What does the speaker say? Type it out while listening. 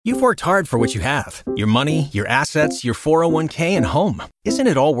You've worked hard for what you have. Your money, your assets, your 401k, and home. Isn't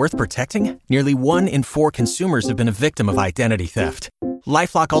it all worth protecting? Nearly 1 in 4 consumers have been a victim of identity theft.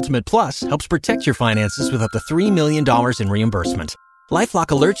 LifeLock Ultimate Plus helps protect your finances with up to $3 million in reimbursement. LifeLock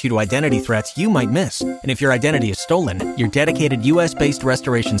alerts you to identity threats you might miss. And if your identity is stolen, your dedicated U.S.-based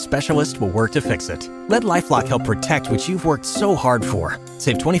restoration specialist will work to fix it. Let LifeLock help protect what you've worked so hard for.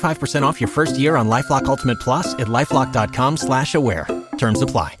 Save 25% off your first year on LifeLock Ultimate Plus at LifeLock.com/aware. Terms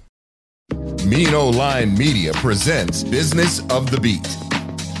apply. Mean Line Media presents Business of the Beat.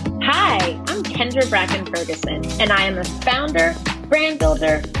 Hi, I'm Kendra Bracken Ferguson, and I am a founder, brand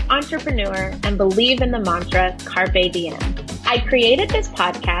builder, entrepreneur, and believe in the mantra Carpe Diem. I created this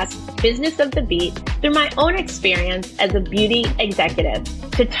podcast, Business of the Beat, through my own experience as a beauty executive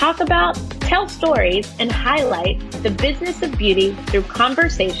to talk about, tell stories, and highlight the business of beauty through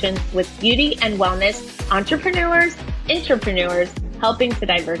conversations with beauty and wellness entrepreneurs, intrapreneurs, helping to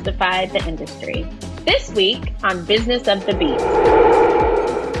diversify the industry. This week on Business of the Beat.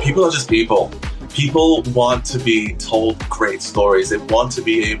 People are just people. People want to be told great stories. They want to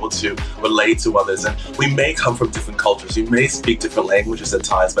be able to relate to others. And we may come from different cultures. We may speak different languages at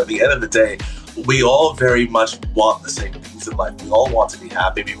times. But at the end of the day, we all very much want the same things in life. We all want to be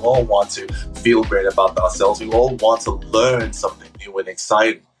happy. We all want to feel great about ourselves. We all want to learn something new and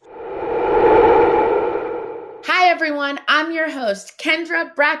exciting. Hi, everyone. I'm your host,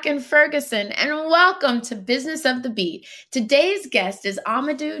 Kendra Bracken Ferguson, and welcome to Business of the Beat. Today's guest is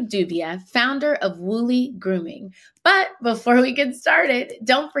Amadou Dubia, founder of Woolly Grooming. But before we get started,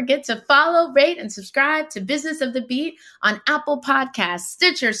 don't forget to follow, rate, and subscribe to Business of the Beat on Apple Podcasts,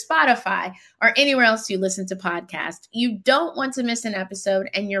 Stitcher, Spotify, or anywhere else you listen to podcasts. You don't want to miss an episode,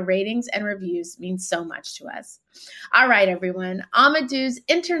 and your ratings and reviews mean so much to us. All right, everyone. Amadou's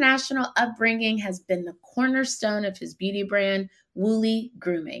international upbringing has been the cornerstone of his beauty brand, Woolly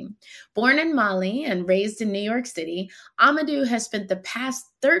Grooming. Born in Mali and raised in New York City, Amadou has spent the past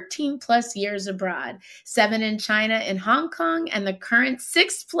 13 plus years abroad, 7 in China and Hong Kong, and the current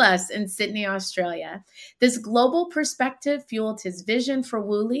 6 plus in Sydney, Australia. This global perspective fueled his vision for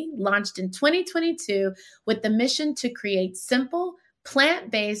Woolly, launched in 2022 with the mission to create simple,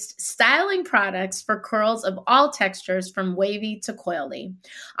 plant-based styling products for curls of all textures from wavy to coily.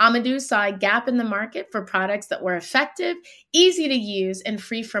 Amadou saw a gap in the market for products that were effective, easy to use, and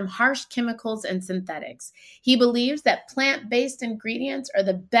free from harsh chemicals and synthetics. He believes that plant-based ingredients are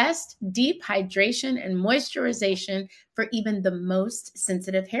the best deep hydration and moisturization for even the most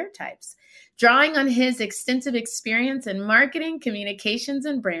sensitive hair types. Drawing on his extensive experience in marketing, communications,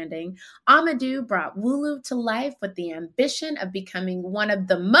 and branding, Amadou brought Wooloo to life with the ambition of becoming one of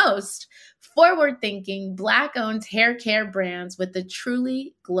the most forward-thinking, Black-owned hair care brands with a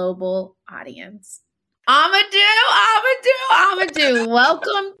truly global audience. Amadou,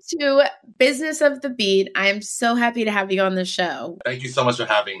 welcome to Business of the Beat. I am so happy to have you on the show. Thank you so much for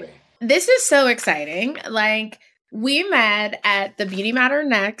having me. This is so exciting. We met at the Beauty Matter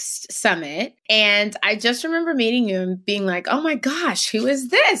Next Summit, and I just remember meeting you and being like, oh my gosh, who is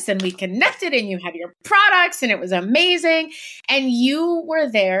this? And we connected, and you had your products, and it was amazing. And you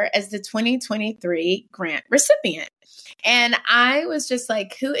were there as the 2023 grant recipient. And I was just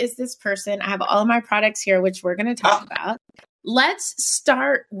like, who is this person? I have all of my products here, which we're going to talk about. Let's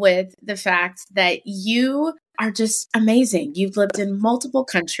start with the fact that you are just amazing. You've lived in multiple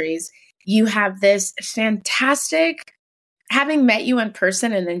countries. You have this fantastic, having met you in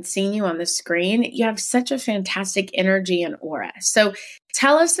person and then seen you on the screen, you have such a fantastic energy and aura. So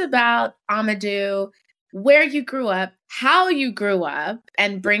tell us about Amadou, where you grew up, how you grew up,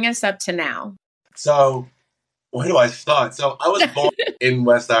 and bring us up to now. So where do I start? So I was born in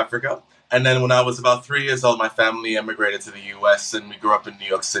West Africa. And then when I was about 3 years old, my family immigrated to the U.S. and we grew up in New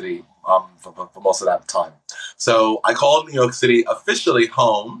York City for most of that time. So I call New York City officially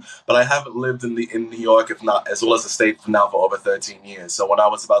home, but I haven't lived in New York, if not as well as the state, for over 13 years. So when I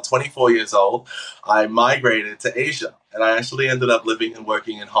was about 24 years old, I migrated to Asia. And I actually ended up living and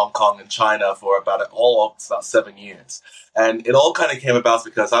working in Hong Kong and China for about 7 years. And it all kind of came about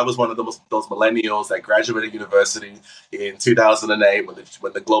because I was one of those millennials that graduated university in 2008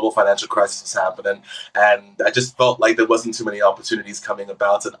 when the global financial crisis was happening. And I just felt like there wasn't too many opportunities coming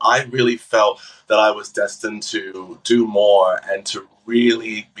about. And I really felt that I was destined to do more and to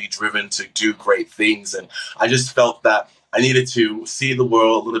really be driven to do great things. And I just felt that I needed to see the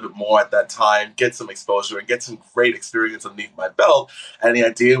world a little bit more at that time, get some exposure and get some great experience underneath my belt. And the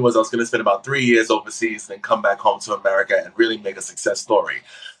idea was I was going to spend about 3 years overseas and then come back home to America and really make a success story.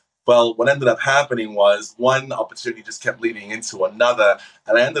 Well, what ended up happening was one opportunity just kept leading into another.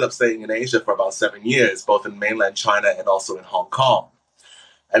 And I ended up staying in Asia for about 7 years, both in mainland China and also in Hong Kong.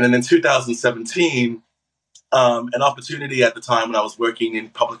 And then in 2017, an opportunity at the time when I was working in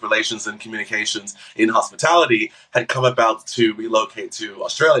public relations and communications in hospitality had come about to relocate to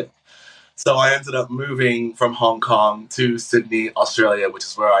Australia. So I ended up moving from Hong Kong to Sydney, Australia, which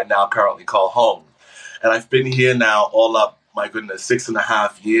is where I now currently call home. And I've been here now all up, my goodness,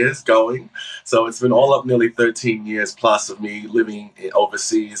 6.5 years going. So it's been all up nearly 13 years plus of me living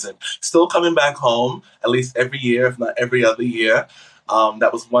overseas and still coming back home at least every year, if not every other year.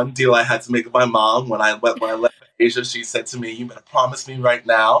 That was one deal I had to make with my mom when I left for Asia. She said to me, "You better promise me right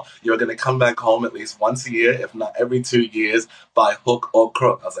now you're going to come back home at least once a year, if not every 2 years, by hook or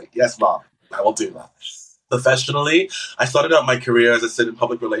crook." I was like, "Yes, Mom, I will do that." Professionally, I started out my career, as I said, in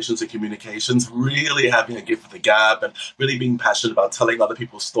public relations and communications, really having a gift for the gab and really being passionate about telling other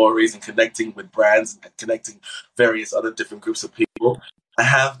people's stories and connecting with brands and connecting various other different groups of people. I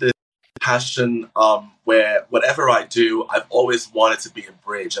have this passion where whatever I do, I've always wanted to be a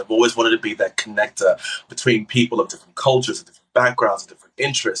bridge. I've always wanted to be that connector between people of different cultures, of different backgrounds, of different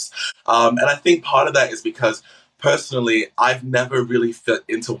interests. And I think part of that is because personally, I've never really fit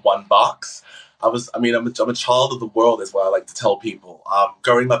into one box. I'm a child of the world, is what I like to tell people.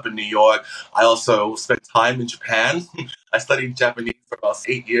 Growing up in New York, I also spent time in Japan. I studied Japanese for about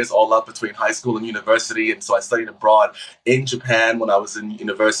 8 years, all up between high school and university. And so I studied abroad in Japan when I was in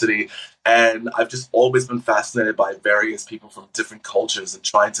university. And I've just always been fascinated by various people from different cultures and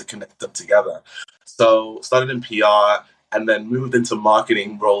trying to connect them together. So started in PR, and then moved into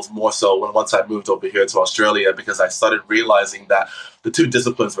marketing roles more so once I moved over here to Australia, because I started realizing that the two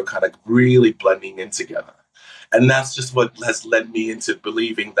disciplines were kind of really blending in together. And that's just what has led me into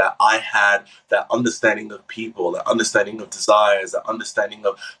believing that I had that understanding of people, that understanding of desires, that understanding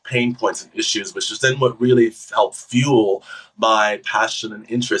of pain points and issues, which is then what really helped fuel my passion and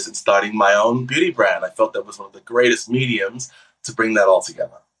interest in starting my own beauty brand. I felt that was one of the greatest mediums to bring that all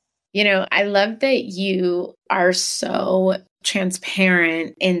together. You know, I love that you are so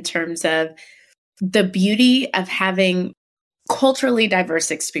transparent in terms of the beauty of having culturally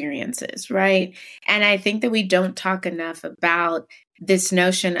diverse experiences, right? And I think that we don't talk enough about this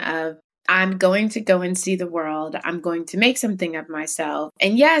notion of, I'm going to go and see the world. I'm going to make something of myself.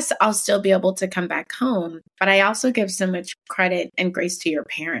 And yes, I'll still be able to come back home. But I also give so much credit and grace to your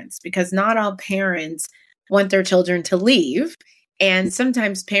parents, because not all parents want their children to leave. And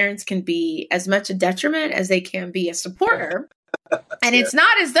sometimes parents can be as much a detriment as they can be a supporter. And it's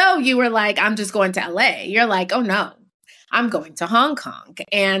not as though you were like, I'm just going to LA. You're like, oh no, I'm going to Hong Kong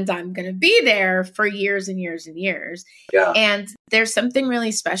and I'm going to be there for years and years and years. Yeah. And there's something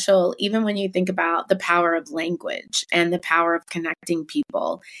really special, even when you think about the power of language and the power of connecting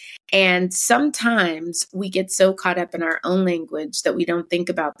people. And sometimes we get so caught up in our own language that we don't think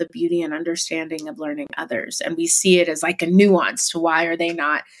about the beauty and understanding of learning others. And we see it as like a nuance to why are they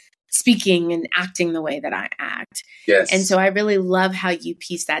not speaking and acting the way that I act. Yes. And so I really love how you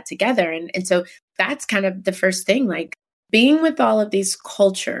piece that together. And so that's kind of the first thing, like being with all of these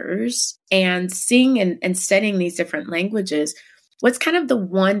cultures and seeing and studying these different languages. What's kind of the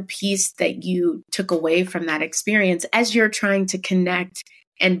one piece that you took away from that experience as you're trying to connect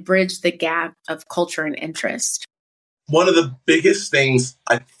and bridge the gap of culture and interest? One of the biggest things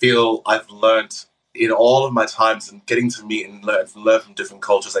I feel I've learned in all of my times and getting to meet and learn from different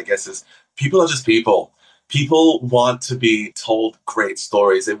cultures, I guess, is people are just people. People want to be told great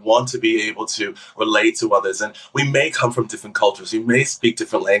stories. They want to be able to relate to others. And we may come from different cultures. We may speak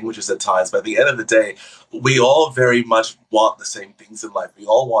different languages at times. But at the end of the day, we all very much want the same things in life. We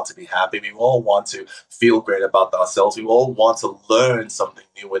all want to be happy. We all want to feel great about ourselves. We all want to learn something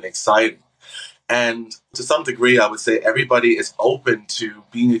new and exciting. And to some degree, I would say everybody is open to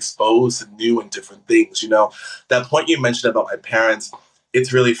being exposed to new and different things. You know, that point you mentioned about my parents,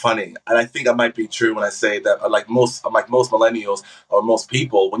 it's really funny. And I think that might be true when I say that, like most millennials or most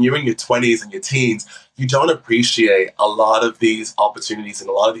people, when you're in your 20s and your teens, you don't appreciate a lot of these opportunities and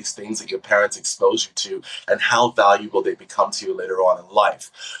a lot of these things that your parents expose you to and how valuable they become to you later on in life.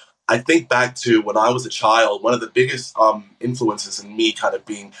 I think back to when I was a child, one of the biggest influences in me kind of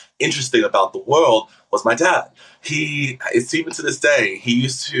being interested about the world was my dad. It's even to this day, he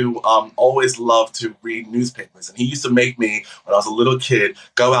used to always love to read newspapers. And he used to make me, when I was a little kid,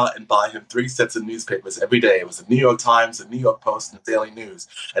 go out and buy him 3 sets of newspapers every day. It was the New York Times, the New York Post, and the Daily News.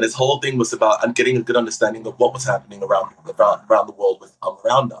 And his whole thing was about getting a good understanding of what was happening around the world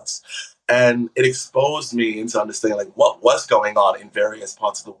around us. And it exposed me into understanding like what was going on in various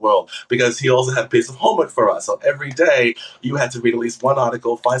parts of the world, because he also had a piece of homework for us. So every day you had to read at least one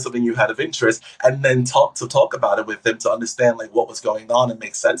article, find something you had of interest, and then talk about it with him to understand like what was going on and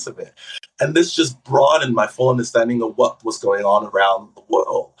make sense of it. And this just broadened my full understanding of what was going on around the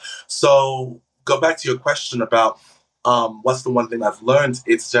world. So go back to your question about what's the one thing I've learned?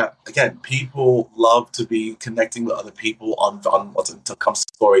 It's that, again, people love to be connecting with other people on what it comes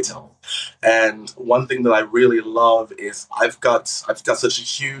to storytelling. And one thing that I really love is I've got such a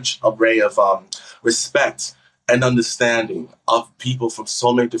huge array of respect and understanding of people from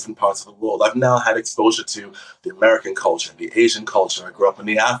so many different parts of the world. I've now had exposure to the American culture, the Asian culture. I grew up in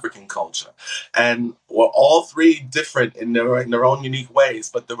the African culture. And we're all three different in their own unique ways,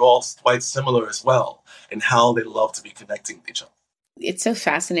 but they're all quite similar as well in how they love to be connecting with each other. It's so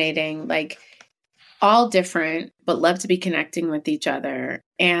fascinating, like all different, but love to be connecting with each other.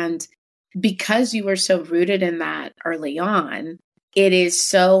 And because you were so rooted in that early on, it is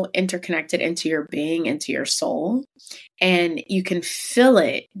so interconnected into your being, into your soul. And you can feel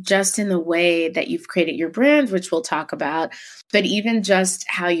it just in the way that you've created your brand, which we'll talk about, but even just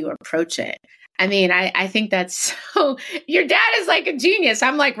how you approach it. I mean, I think that's so, your dad is like a genius.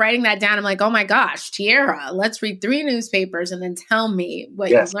 I'm like writing that down. I'm like, oh my gosh, Tierra, let's read 3 newspapers and then tell me what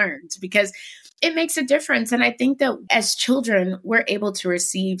you learned, because it makes a difference. And I think that as children, we're able to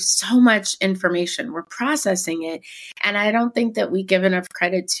receive so much information. We're processing it. And I don't think that we give enough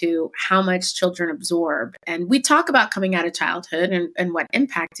credit to how much children absorb. And we talk about coming out of childhood and what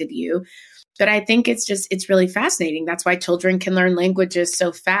impacted you. But I think it's really fascinating. That's why children can learn languages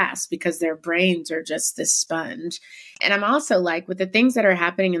so fast, because their brains are just this sponge. And I'm also like, with the things that are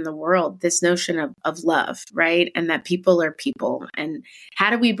happening in the world, this notion of love, right? And that people are people. And how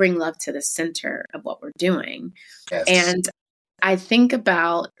do we bring love to the center of what we're doing? Yes. And I think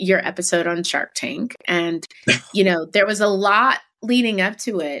about your episode on Shark Tank, and, there was a lot leading up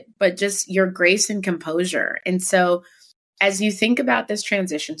to it, but just your grace and composure. And so as you think about this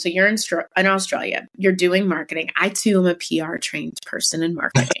transition, so you're in Australia, you're doing marketing. I too am a PR trained person in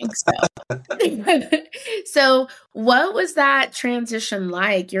marketing. So what was that transition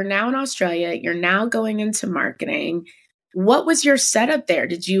like? You're now in Australia, you're now going into marketing. What was your setup there?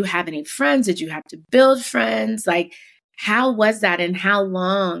 Did you have any friends? Did you have to build friends? Like, how was that, and how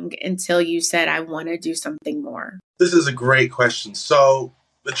long until you said, I want to do something more? This is a great question. So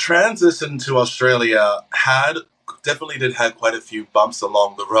the transition to Australia definitely did have quite a few bumps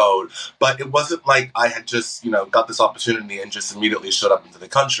along the road, but it wasn't like I had just, got this opportunity and just immediately showed up into the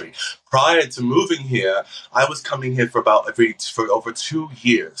country. Prior to moving here, I was coming here for over 2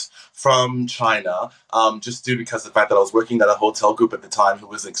 years from China, just because of the fact that I was working at a hotel group at the time who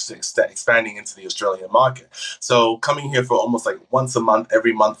was expanding into the Australian market. So coming here for almost like once a month,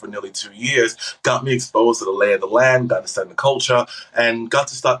 every month for nearly 2 years, got me exposed to the lay of the land, got to understand the culture, and got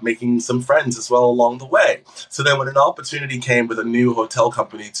to start making some friends as well along the way. So then when an opportunity came with a new hotel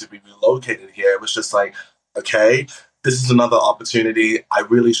company to be relocated here, it was just like, okay, this is another opportunity. I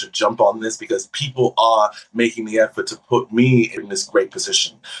really should jump on this because people are making the effort to put me in this great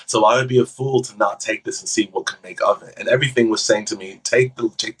position. So I would be a fool to not take this and see what can make of it. And everything was saying to me, take the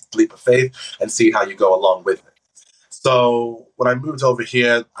leap of faith and see how you go along with it. So when I moved over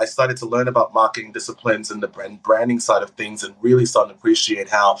here, I started to learn about marketing disciplines and the branding side of things, and really started to appreciate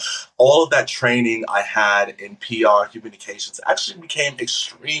how all of that training I had in PR communications actually became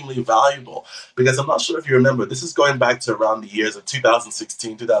extremely valuable. Because I'm not sure if you remember, this is going back to around the years of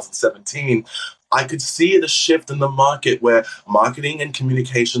 2016, 2017. I could see the shift in the market where marketing and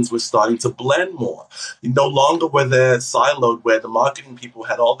communications were starting to blend more. No longer were they siloed, where the marketing people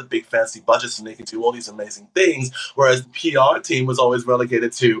had all the big fancy budgets and they could do all these amazing things, whereas the PR team was always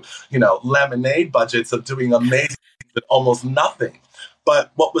relegated to, lemonade budgets of doing amazing but almost nothing.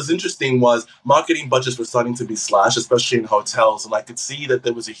 But what was interesting was marketing budgets were starting to be slashed, especially in hotels. And I could see that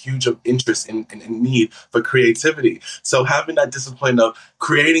there was a huge interest in need for creativity. So having that discipline of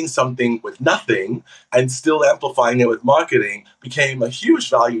creating something with nothing and still amplifying it with marketing became a huge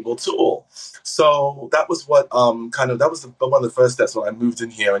valuable tool. So that was what that was one of the first steps when I moved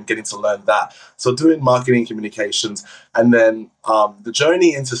in here and getting to learn that. So doing marketing communications, and then the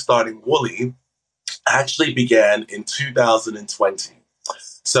journey into starting Woolly actually began in 2020.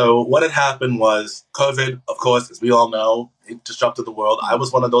 So what had happened was COVID, of course, as we all know, it disrupted the world. I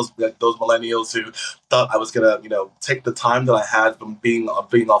was one of those millennials who thought I was going to, take the time that I had from being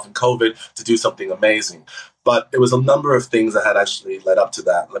off in COVID to do something amazing. But there was a number of things that had actually led up to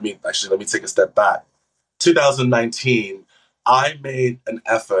that. Let me take a step back. 2019, I made an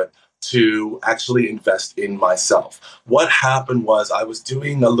effort to actually invest in myself. What happened was I was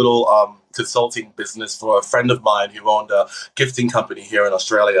doing a little consulting business for a friend of mine who owned a gifting company here in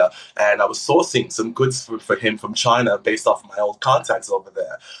Australia. And I was sourcing some goods for him from China based off of my old contacts over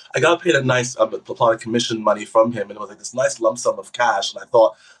there. I got paid a nice a lot of commission money from him, and it was like this nice lump sum of cash. And I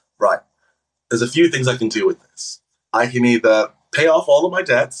thought, right, there's a few things I can do with this. I can either pay off all of my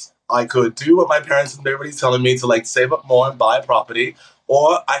debts, I could do what my parents and everybody's telling me to like save up more and buy a property,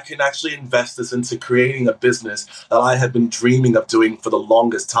 or I can actually invest this into creating a business that I had been dreaming of doing for the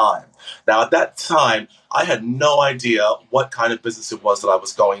longest time. Now, at that time, I had no idea what kind of business it was that I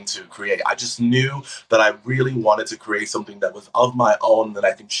was going to create. I just knew that I really wanted to create something that was of my own, that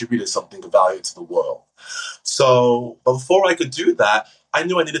I contributed something of value to the world. So before I could do that, I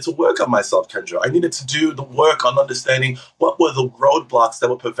knew I needed to work on myself, Kendra. I needed to do the work on understanding what were the roadblocks that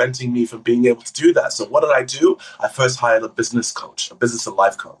were preventing me from being able to do that. So what did I do? I first hired a business coach, a business and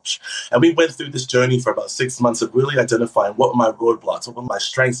life coach. And we went through this journey for about 6 months of really identifying what were my roadblocks, what were my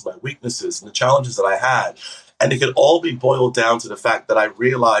strengths, my weaknesses, and the challenges that I had. And it could all be boiled down to the fact that I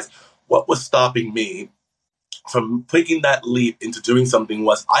realized what was stopping me from taking that leap into doing something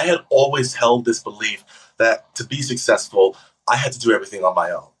was I had always held this belief that to be successful, I had to do everything on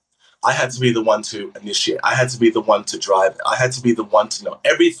my own. I had to be the one to initiate. I had to be the one to drive it. I had to be the one to know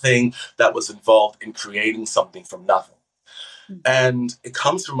everything that was involved in creating something from nothing. And it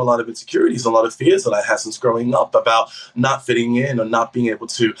comes from a lot of insecurities, a lot of fears that I had since growing up about not fitting in or not being able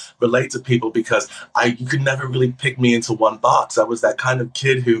to relate to people because you could never really pick me into one box. I was that kind of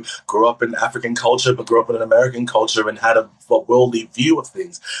kid who grew up in African culture, but grew up in an American culture and had a worldly view of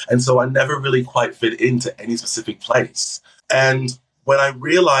things. And so I never really quite fit into any specific place. And when I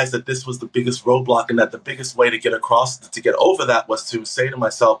realized that this was the biggest roadblock and that the biggest way to get across, to get over that was to say to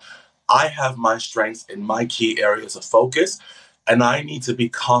myself, I have my strengths in my key areas of focus, and I need to be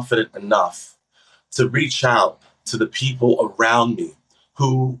confident enough to reach out to the people around me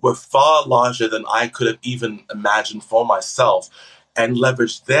who were far larger than I could have even imagined for myself and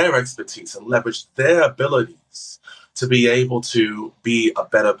leverage their expertise and leverage their abilities to be able to be a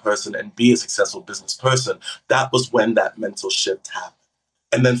better person and be a successful business person. That was when that mental shift happened.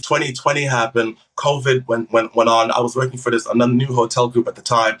 And then 2020 happened, COVID went on. I was working for another new hotel group at the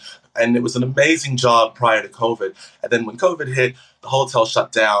time, and it was an amazing job prior to COVID. And then when COVID hit, the hotel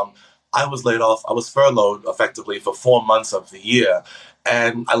shut down. I was laid off. I was furloughed effectively for 4 months of the year.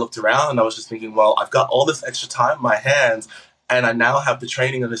 And I looked around and I was just thinking, well, I've got all this extra time in my hands, and I now have the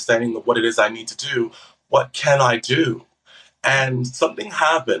training, understanding of what it is I need to do. What can I do? And something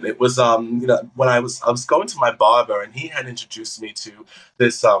happened. It was, when I was going to my barber, and he had introduced me to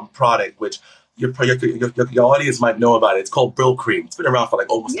this product, which your audience might know about it. It's called Brylcreem. It's been around for like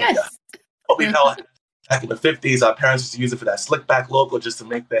almost a year. But we know back in the 50s, our parents used to use it for that slick back look or just to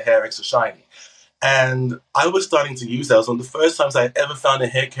make their hair extra shiny. And I was starting to use that. It was one of the first times I ever found a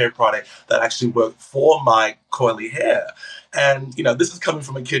hair care product that actually worked for my coily hair. And, this is coming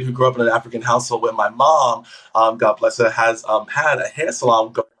from a kid who grew up in an African household where my mom, God bless her, has had a hair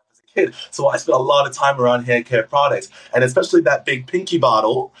salon going on as a kid. So I spent a lot of time around hair care products, and especially that big pinky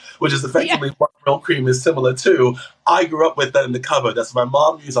bottle, which is effectively what Brylcreem is similar to. I grew up with that in the cupboard. That's what my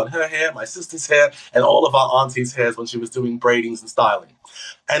mom used on her hair, my sister's hair, and all of our auntie's hairs when she was doing braidings and styling.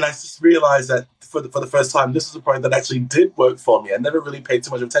 And I just realized that for the first time, this was a product that actually did work for me. I never really paid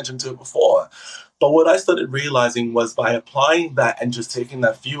too much attention to it before. But what I started realizing was by applying that and just taking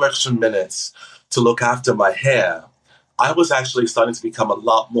that few extra minutes to look after my hair, I was actually starting to become a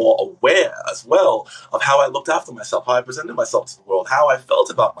lot more aware as well of how I looked after myself, how I presented myself to the world, how I felt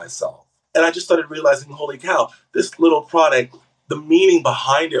about myself. And I just started realizing, holy cow, this little product, the meaning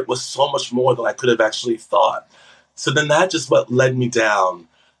behind it was so much more than I could have actually thought. So then that just what led me down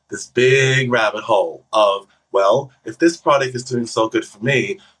this big rabbit hole of, well, if this product is doing so good for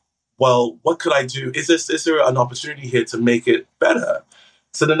me, well, what could I do? Is there an opportunity here to make it better?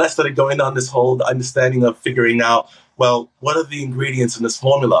 So then I started going on this whole understanding of figuring out, well, what are the ingredients in this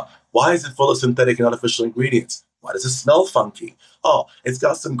formula? Why is it full of synthetic and artificial ingredients? Why does it smell funky? Oh, it's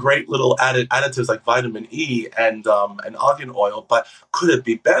got some great little additives like vitamin E and argan oil, but could it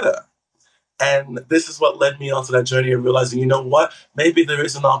be better? And this is what led me onto that journey of realizing, you know what, maybe there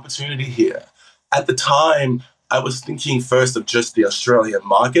is an opportunity here. At the time, I was thinking first of just the Australian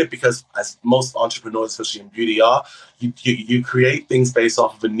market because as most entrepreneurs, especially in beauty are, you create things based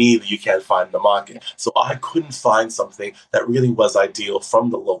off of a need that you can't find in the market. So I couldn't find something that really was ideal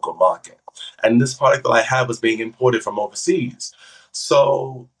from the local market. And this product that I had was being imported from overseas.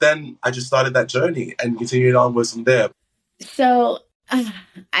 So then I just started that journey and continued onwards from there. So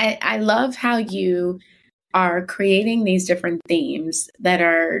I love how you are creating these different themes that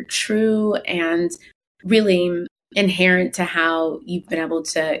are true and really inherent to how you've been able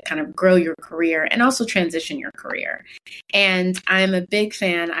to kind of grow your career and also transition your career. And I'm a big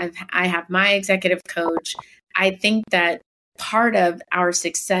fan. I have my executive coach. I think that part of our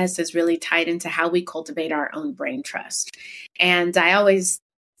success is really tied into how we cultivate our own brain trust. And I always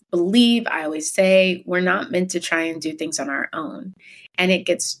say, we're not meant to try and do things on our own. And it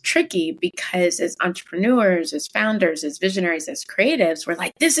gets tricky because as entrepreneurs, as founders, as visionaries, as creatives, we're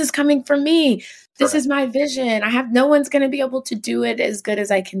like, this is coming from me. This is my vision. No one's going to be able to do it as good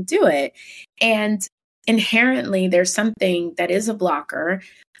as I can do it. And inherently, there's something that is a blocker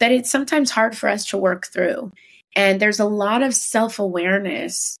that it's sometimes hard for us to work through. And there's a lot of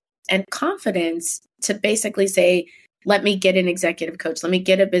self-awareness and confidence to basically say, let me get an executive coach. Let me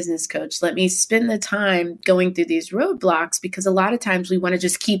get a business coach. Let me spend the time going through these roadblocks, because a lot of times we want to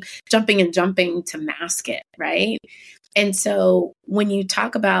just keep jumping to mask it, right? And so when you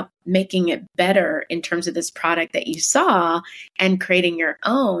talk about making it better in terms of this product that you saw and creating your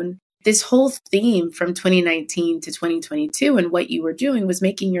own, this whole theme from 2019 to 2022 and what you were doing was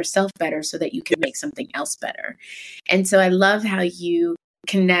making yourself better so that you could make something else better. And so I love how you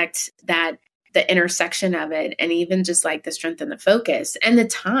connect that, the intersection of it, and even just like the strength and the focus and the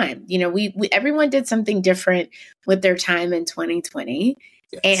time. You know, we everyone did something different with their time in 2020.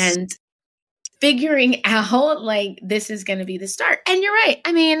 Yes. And figuring out like this is going to be the start. And you're right.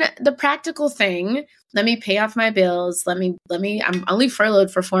 I mean, the practical thing, let me pay off my bills. I'm only furloughed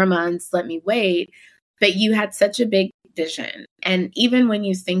for 4 months. Let me wait. But you had such a big vision. And even when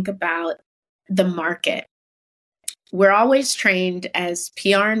you think about the market, we're always trained as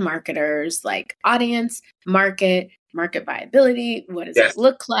PR and marketers, like audience, market viability. What does it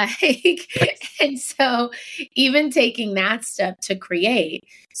look like? And so even taking that step to create.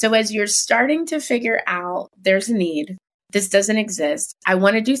 So as you're starting to figure out there's a need, this doesn't exist, I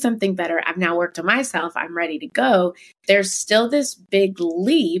want to do something better, I've now worked on myself, I'm ready to go. There's still this big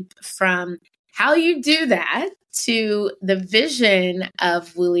leap from how you do that to the vision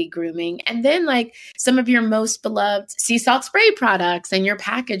of Wooly Grooming, and then like some of your most beloved sea salt spray products and your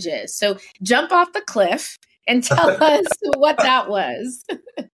packages. So jump off the cliff and tell us what that was.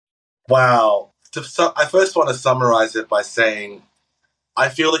 Wow. I first want to summarize it by saying I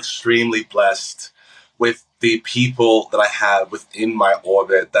feel extremely blessed with the people that I have within my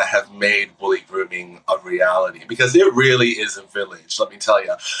orbit that have made Wooly Grooming a reality, because it really is a village, let me tell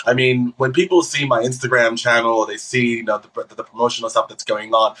you. I mean, when people see my Instagram channel, or they see, the promotional stuff that's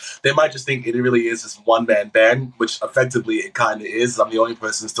going on, they might just think it really is this one-man band, which effectively it kind of is. I'm the only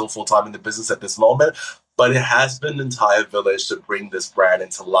person still full-time in the business at this moment, but it has been an entire village to bring this brand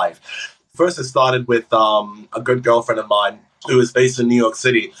into life. First, it started with a good girlfriend of mine who is based in New York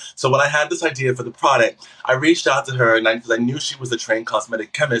City. So when I had this idea for the product, I reached out to her, and because I knew she was a trained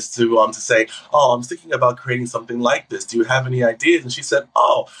cosmetic chemist, to say, I'm thinking about creating something like this. Do you have any ideas? And she said,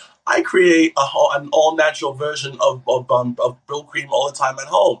 I create an all-natural version of Brylcreem all the time at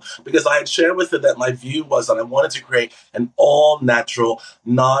home, because I had shared with her that my view was that I wanted to create an all-natural,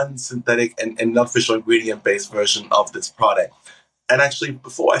 non-synthetic, and non-official ingredient-based version of this product. And actually,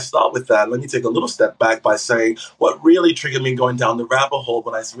 before I start with that, let me take a little step back by saying what really triggered me going down the rabbit hole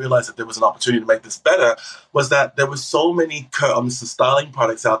when I realized that there was an opportunity to make this better was that there were so many styling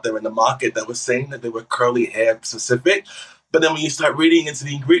products out there in the market that were saying that they were curly hair specific. But then when you start reading into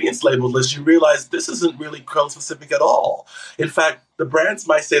the ingredients label list, you realize this isn't really curl specific at all. In fact, the brands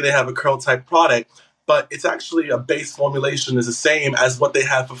might say they have a curl type product, but it's actually a base formulation is the same as what they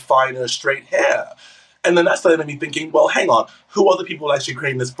have for finer straight hair. And then that started me thinking, well, hang on, who are the people actually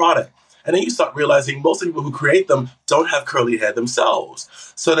creating this product? And then you start realizing most of the people who create them don't have curly hair themselves.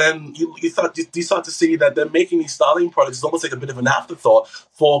 So then you start to see that they're making these styling products. It's almost like a bit of an afterthought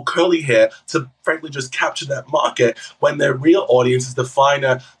for curly hair to frankly just capture that market, when their real audience is the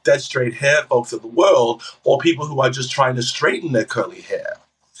finer, dead straight hair folks of the world, or people who are just trying to straighten their curly hair.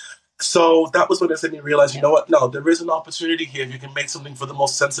 So that was when I suddenly realized, you know what? No, there is an opportunity here if you can make something for the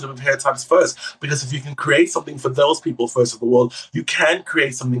most sensitive of hair types first. Because if you can create something for those people first of the world, you can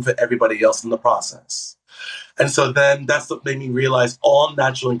create something for everybody else in the process. And so then that's what made me realize all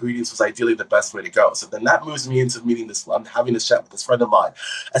natural ingredients was ideally the best way to go. So then that moves me into having this chat with this friend of mine.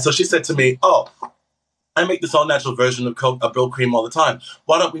 And so she said to me, I make this all-natural version of Brylcreem all the time.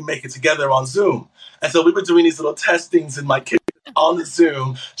 Why don't we make it together on Zoom? And so we were doing these little testings in my kitchen on the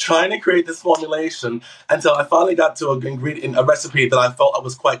Zoom, trying to create this formulation until I finally got to a recipe that I felt I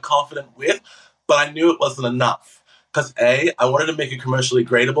was quite confident with, but I knew it wasn't enough. Because I wanted to make it commercially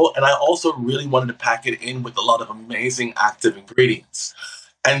gradable, and I also really wanted to pack it in with a lot of amazing active ingredients.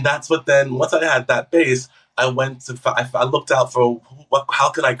 And that's what then, once I had that base, I went to, I looked out for how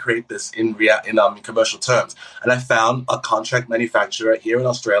can I create this in commercial terms, and I found a contract manufacturer here in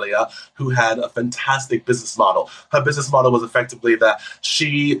Australia who had a fantastic business model. Her business model was effectively that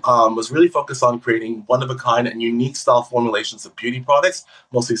she was really focused on creating one-of-a-kind and unique style formulations of beauty products,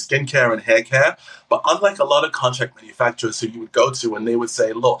 mostly skincare and hair care. But unlike a lot of contract manufacturers who you would go to and they would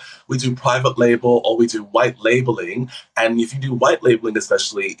say, look, we do private label or we do white labeling. And if you do white labeling,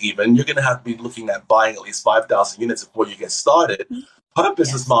 especially even, you're going to have to be looking at buying at least 5,000 units before you get started. Her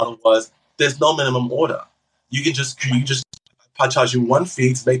business model was there's no minimum order. You just I charge you one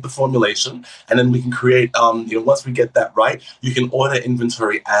fee to make the formulation, and then we can create, once we get that right, you can order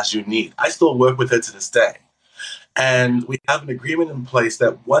inventory as you need. I still work with her to this day. And we have an agreement in place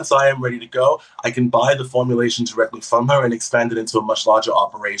that once I am ready to go, I can buy the formulation directly from her and expand it into a much larger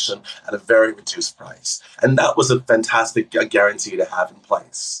operation at a very reduced price. And that was a fantastic guarantee to have in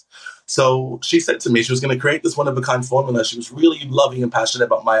place. So she said to me she was going to create this one-of-a-kind formula. She was really loving and passionate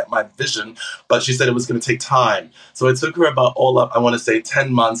about my vision, but she said it was going to take time. So it took her about all up, I want to say,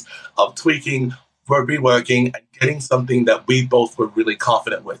 10 months of tweaking, reworking, and getting something that we both were really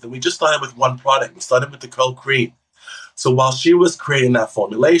confident with. And we just started with one product. We started with the curl cream. So while she was creating that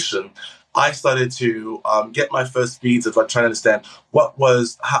formulation, I started to get my first feeds of trying to understand what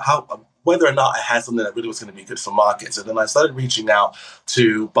was, how whether or not I had something that really was going to be good for markets. And then I started reaching out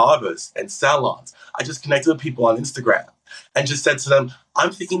to barbers and salons. I just connected with people on Instagram and just said to them,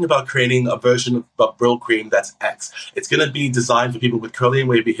 I'm thinking about creating a version of Brill Cream that's X. It's going to be designed for people with curly and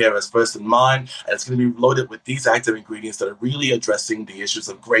wavy hair as first in mind, and it's going to be loaded with these active ingredients that are really addressing the issues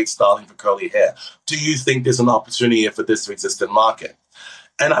of great styling for curly hair. Do you think there's an opportunity for this to exist in market?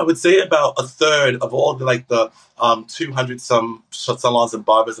 And I would say about a third of all the 200 some salons and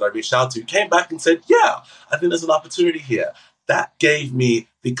barbers that I reached out to came back and said, yeah, I think there's an opportunity here. That gave me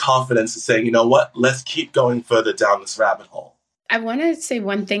the confidence to say, you know what, let's keep going further down this rabbit hole. I want to say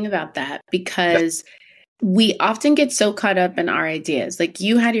one thing about that, because we often get so caught up in our ideas. Like,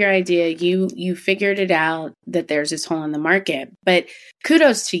 you had your idea, you figured it out that there's this hole in the market, but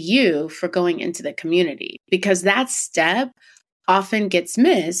kudos to you for going into the community, because that step often gets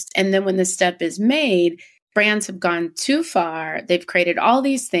missed. And then when the step is made, brands have gone too far. They've created all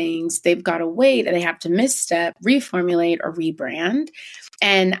these things. They've got to wait. They have to misstep, reformulate, or rebrand.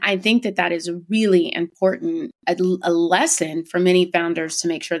 And I think that is a really important a lesson for many founders to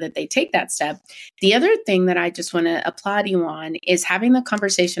make sure that they take that step. The other thing that I just want to applaud you on is having the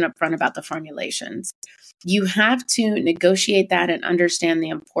conversation up front about the formulations. You have to negotiate that and understand the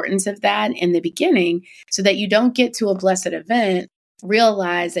importance of that in the beginning so that you don't get to a blessed event,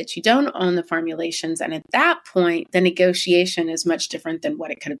 realize that you don't own the formulations. And at that point, the negotiation is much different than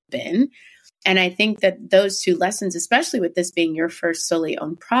what it could have been. And I think that those two lessons, especially with this being your first solely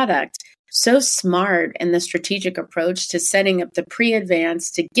owned product, so smart in the strategic approach to setting up the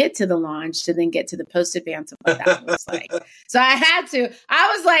pre-advance to get to the launch, to then get to the post-advance of what that looks like. So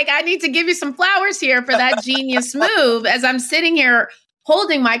I was like, I need to give you some flowers here for that genius move as I'm sitting here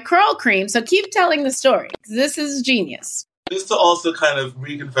holding my curl cream. So keep telling the story. This is genius. Just to also kind of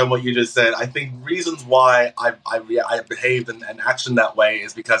reconfirm what you just said, I think reasons why I behaved and actioned that way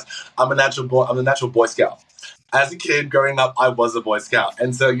is because I'm a natural Boy Scout. As a kid growing up, I was a Boy Scout.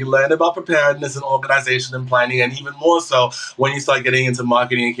 And so you learn about preparedness and organization and planning, and even more so when you start getting into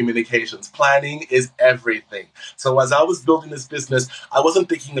marketing and communications. Planning is everything. So as I was building this business, I wasn't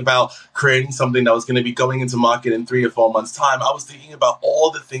thinking about creating something that was going to be going into market in 3 or 4 months' time. I was thinking about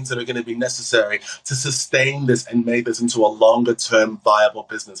all the things that are going to be necessary to sustain this and make this into a longer-term viable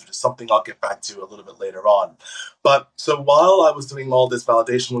business, which is something I'll get back to a little bit later on. But so while I was doing all this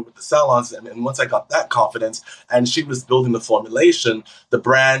validation with the salons, and once I got that confidence, and she was building the formulation, the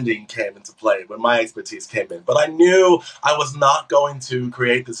branding came into play, where my expertise came in. But I knew I was not going to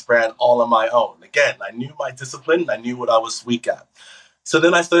create this brand all on my own. Again, I knew my discipline, I knew what I was weak at. So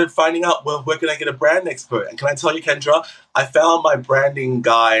then I started finding out, well, where can I get a brand expert? And can I tell you, Kendra, I found my branding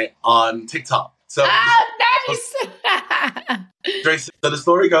guy on TikTok. So nice! So the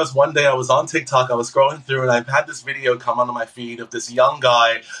story goes, one day I was on TikTok, I was scrolling through, and I had this video come onto my feed of this young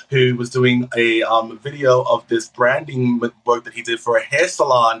guy who was doing a video of this branding work that he did for a hair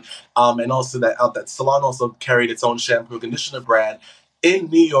salon, and also that salon also carried its own shampoo and conditioner brand in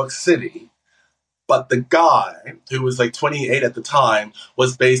New York City. But the guy, who was like 28 at the time,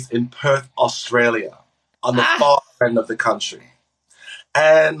 was based in Perth, Australia, on the far end of the country.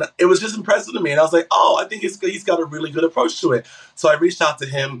 And it was just impressive to me. And I was like, oh, I think he's got a really good approach to it. So I reached out to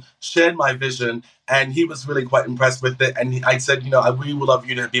him, shared my vision, and he was really quite impressed with it. And I said, I really would love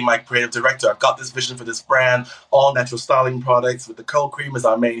you to be my creative director. I've got this vision for this brand, all natural styling products with the cold cream as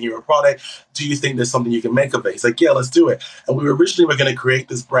our main hero product. Do you think there's something you can make of it? He's like, yeah, let's do it. And we originally were going to create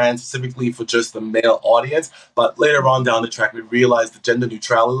this brand specifically for just the male audience. But later on down the track, we realized the gender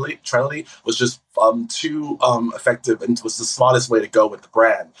neutrality was just too effective and was the smartest way to go with the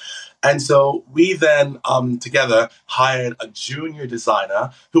brand. And so we then together hired a junior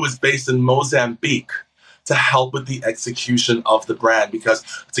designer who was based in Mozambique to help with the execution of the brand, because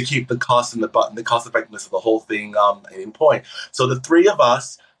to keep the cost and the cost effectiveness of the whole thing in point. So the three of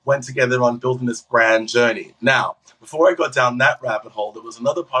us went together on building this brand journey. Now, before I got down that rabbit hole, there was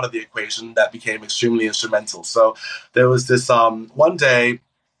another part of the equation that became extremely instrumental. So there was this one day,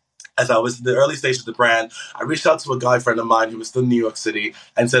 as I was in the early stage of the brand, I reached out to a guy friend of mine who was still in New York City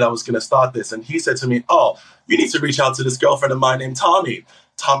and said I was going to start this. And he said to me, oh, you need to reach out to this girlfriend of mine named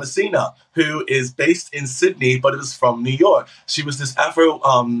Thomasina, who is based in Sydney, but is from New York. She was this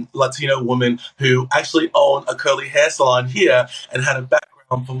Afro-Latino woman who actually owned a curly hair salon here and had a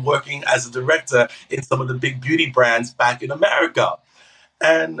background from working as a director in some of the big beauty brands back in America.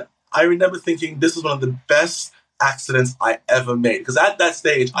 And I remember thinking this was one of the best accidents I ever made. Because at that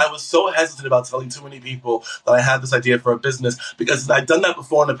stage, I was so hesitant about telling too many people that I had this idea for a business, because I'd done that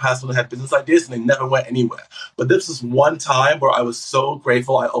before in the past when I had business ideas and they never went anywhere. But this was one time where I was so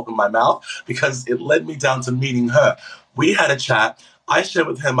grateful I opened my mouth, because it led me down to meeting her. We had a chat. I shared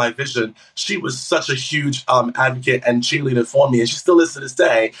with her my vision. She was such a huge advocate and cheerleader for me, and she still is to this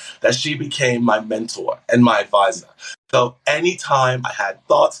day, that she became my mentor and my advisor. So anytime I had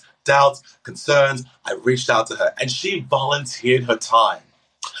thoughts, doubts, concerns, I reached out to her, and she volunteered her time.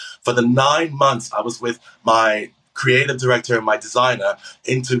 For the 9 months I was with my creative director and my designer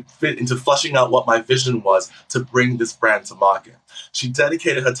into fleshing out what my vision was to bring this brand to market. She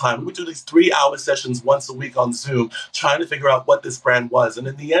dedicated her time. We would do these 3-hour sessions once a week on Zoom, trying to figure out what this brand was. And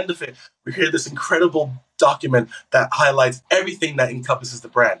in the end of it, we created this incredible document that highlights everything that encompasses the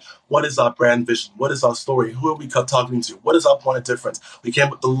brand. What is our brand vision? What is our story? Who are we talking to? What is our point of difference? We came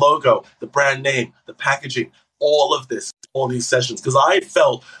up with the logo, the brand name, the packaging, all of this, all these sessions. Because I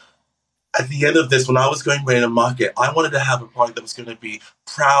felt at the end of this, when I was going away to market, I wanted to have a product that was going to be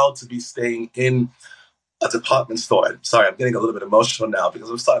proud to be staying in a department store. Sorry, I'm getting a little bit emotional now, because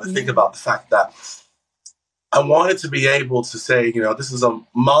I'm starting to think about the fact that I wanted to be able to say, this is a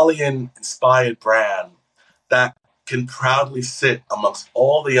Malian-inspired brand that can proudly sit amongst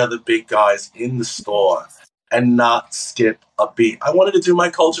all the other big guys in the store and not skip a beat. I wanted to do my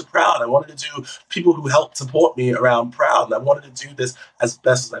culture proud. I wanted to do people who helped support me around proud. And I wanted to do this as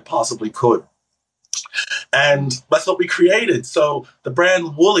best as I possibly could. And that's what we created. So the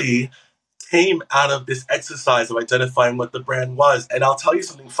brand Woolly came out of this exercise of identifying what the brand was. And I'll tell you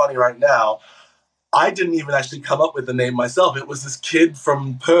something funny right now. I didn't even actually come up with the name myself. It was this kid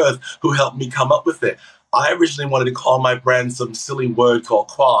from Perth who helped me come up with it. I originally wanted to call my brand some silly word called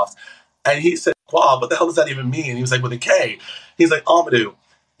Quaff. And he said, Quaff, what the hell does that even mean? And he was like, with a K. He's like, Amadou,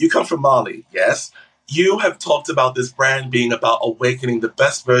 you come from Mali, yes? You have talked about this brand being about awakening the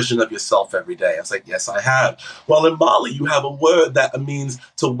best version of yourself every day. I was like, yes, I have. Well, in Mali, you have a word that means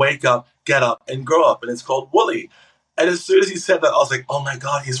to wake up, get up, and grow up. And it's called Woolly. And as soon as he said that, I was like, oh my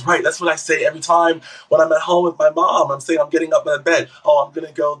God, he's right. That's what I say every time when I'm at home with my mom. I'm saying I'm getting up out of bed. Oh, I'm going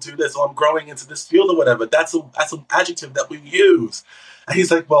to go do this. Or I'm growing into this field or whatever. That's an adjective that we use. And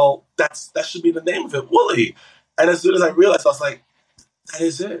he's like, well, that should be the name of it, Woolly. And as soon as I realized, I was like, that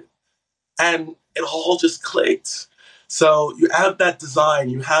is it. And it all just clicked. So you have that design.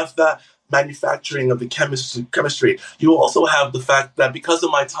 You have that manufacturing of the chemistry. You also have the fact that because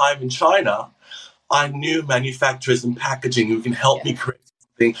of my time in China, I knew manufacturers and packaging who can help me create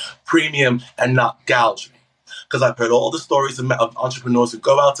something premium and not gouge me. Because I've heard all the stories of entrepreneurs who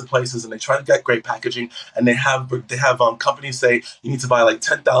go out to places and they try to get great packaging, and they have companies say you need to buy like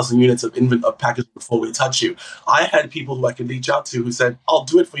 10,000 units of packaging before we touch you. I had people who I could reach out to who said, I'll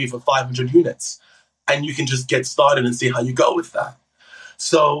do it for you for 500 units. And you can just get started and see how you go with that.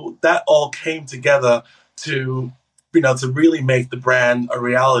 So that all came together to really make the brand a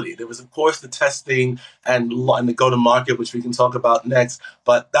reality. There was, of course, the testing and the go-to-market, which we can talk about next.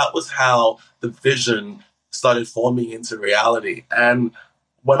 But that was how the vision started forming into reality. And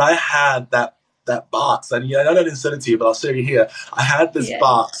when I had that box, and I didn't send it to you, but I'll show you here. I had this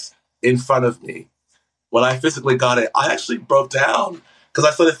box in front of me. When I physically got it, I actually broke down because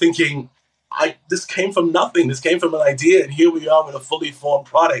I started thinking, this came from nothing. This came from an idea, and here we are with a fully formed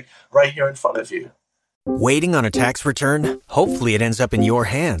product right here in front of you. Waiting on a tax return? Hopefully it ends up in your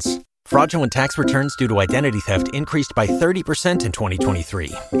hands. Fraudulent tax returns due to identity theft increased by 30% in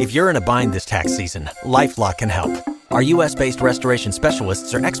 2023. If you're in a bind this tax season, LifeLock can help. Our U.S.-based restoration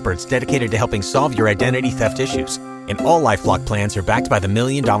specialists are experts dedicated to helping solve your identity theft issues. And all LifeLock plans are backed by the $1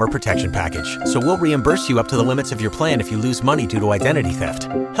 Million Protection Package. So we'll reimburse you up to the limits of your plan if you lose money due to identity theft.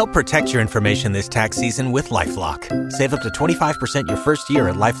 Help protect your information this tax season with LifeLock. Save up to 25% your first year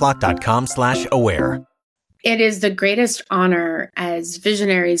at LifeLock.com/aware. It is the greatest honor as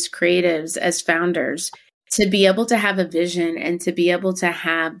visionaries, creatives, as founders, to be able to have a vision and to be able to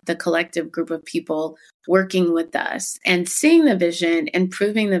have the collective group of people working with us and seeing the vision,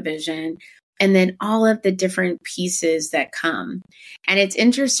 improving the vision, and then all of the different pieces that come. And it's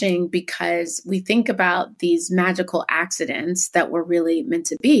interesting because we think about these magical accidents that were really meant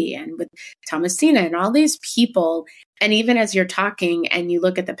to be. And with Thomasina and all these people, and even as you're talking and you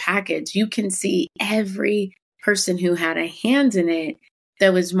look at the package, you can see every person who had a hand in it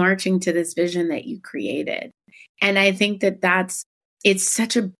that was marching to this vision that you created. And I think that it's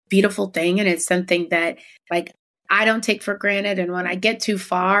such a beautiful thing. And it's something that I don't take for granted. And when I get too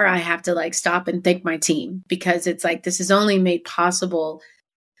far, I have to stop and thank my team, because it's this is only made possible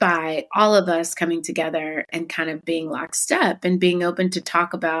by all of us coming together and kind of being lockstep and being open to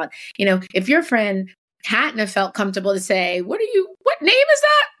talk about, if your friend hadn't have felt comfortable to say, what name is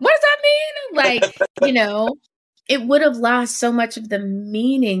that? What does that mean? It would have lost so much of the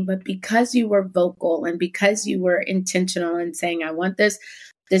meaning, but because you were vocal and because you were intentional in saying, I want this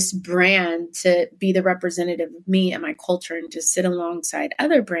brand to be the representative of me and my culture and to sit alongside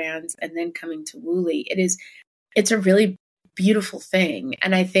other brands, and then coming to Wooly, it's a really beautiful thing.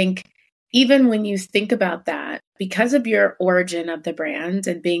 And I think even when you think about that, because of your origin of the brand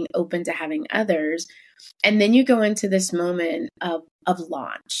and being open to having others, and then you go into this moment of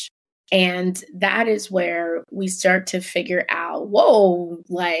launch. And that is where we start to figure out, whoa,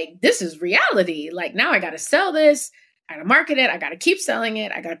 this is reality. Now I got to sell this. I got to market it. I got to keep selling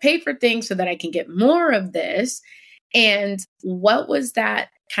it. I got to pay for things so that I can get more of this. And what was that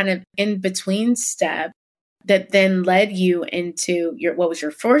kind of in between step that then led you into what was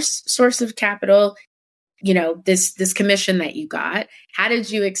your first source of capital? This commission that you got, how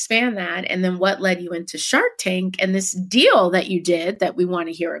did you expand that? And then what led you into Shark Tank and this deal that you did that we want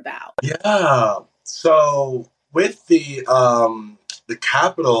to hear about? Yeah. So with the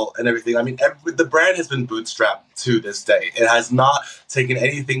capital and everything, the brand has been bootstrapped to this day. It has not taken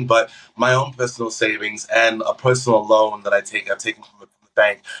anything but my own personal savings and a personal loan that I've taken from the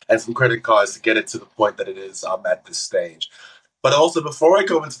bank and some credit cards to get it to the point that it is at this stage. But also, before I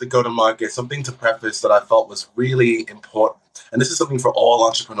go into the go-to-market, something to preface that I felt was really important, and this is something for all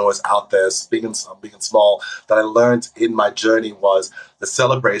entrepreneurs out there, big and small, that I learned in my journey, was the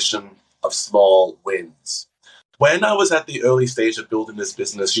celebration of small wins. When I was at the early stage of building this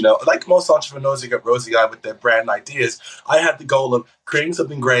business, like most entrepreneurs who get rosy-eyed with their brand ideas, I had the goal of creating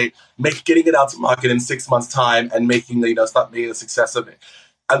something great, getting it out to market in 6 months' time, and start making a success of it.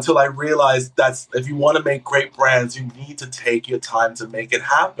 Until I realized that if you want to make great brands, you need to take your time to make it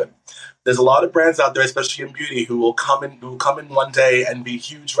happen. There's a lot of brands out there, especially in beauty, who will come in one day and be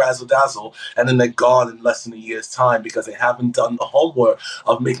huge razzle dazzle, and then they're gone in less than a year's time because they haven't done the homework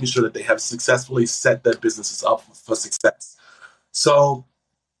of making sure that they have successfully set their businesses up for success. So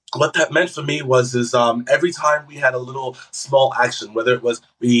what that meant for me was every time we had a little small action, whether it was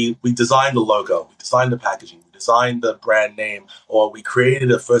we designed the logo, we designed the packaging, we designed the brand name, or we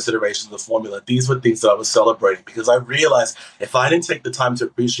created a first iteration of the formula, these were things that I was celebrating, because I realized if I didn't take the time to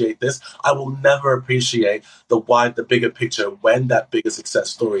appreciate this, I will never appreciate the bigger picture when that bigger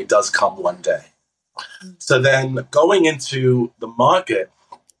success story does come one day. So then going into the market,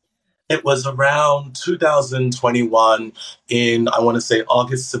 it was around 2021 in, I want to say,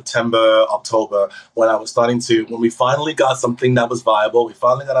 August, September, October, when we finally got something that was viable. We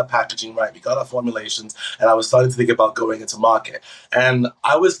finally got our packaging right. We got our formulations, and I was starting to think about going into market. And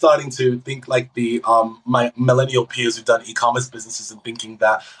I was starting to think like my millennial peers who've done e-commerce businesses, and thinking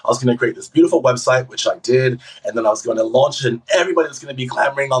that I was going to create this beautiful website, which I did, and then I was going to launch it, and everybody was going to be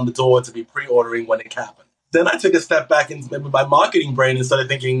clamoring on the door to be pre-ordering when it happened. Then I took a step back in my marketing brain and started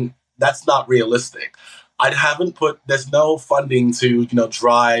thinking, that's not realistic. There's no funding to,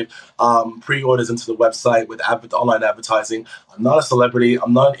 drive pre-orders into the website with online advertising. I'm not a celebrity.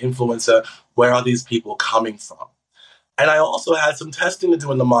 I'm not an influencer. Where are these people coming from? And I also had some testing to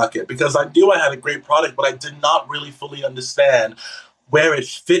do in the market, because I knew I had a great product, but I did not really fully understand where it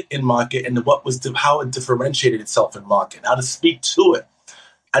fit in market and how it differentiated itself in market, how to speak to it.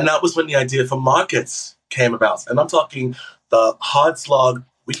 And that was when the idea for markets came about. And I'm talking the hard slog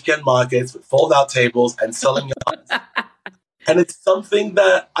weekend markets with fold-out tables and selling yarns. And it's something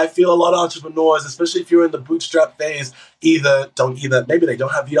that I feel a lot of entrepreneurs, especially if you're in the bootstrap phase, maybe they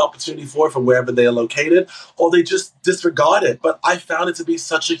don't have the opportunity for wherever they are located, or they just disregard it. But I found it to be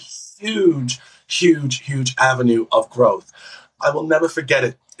such a huge, huge, huge avenue of growth. I will never forget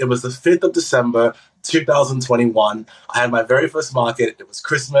it. It was the 5th of December, 2021. I had my very first market. It was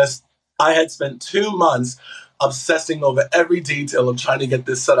Christmas. I had spent 2 months obsessing over every detail of trying to get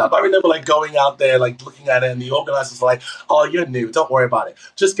this set up. I remember going out there, looking at it, and the organizers were like, "Oh, you're new. Don't worry about it.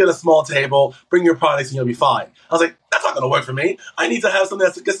 Just get a small table, bring your products, and you'll be fine." I was like, that's not going to work for me. I need to have something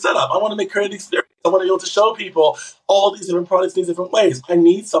that's a good setup. I want to make creative experience. I want to be able to show people all these different products, these different ways. I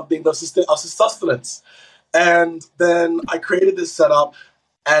need something of sustenance. And then I created this setup,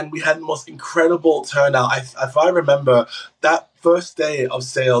 and we had the most incredible turnout. If I remember, that first day of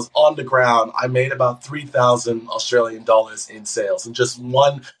sales on the ground, I made about 3,000 Australian dollars in sales in just a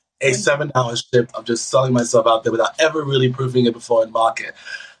 7-hour shift of just selling myself out there without ever really proving it before in market.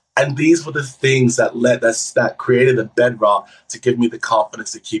 And these were the things that created the bedrock to give me the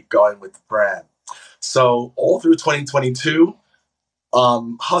confidence to keep going with the brand. So all through 2022,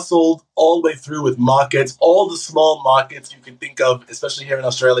 hustled all the way through with markets, all the small markets you can think of, especially here in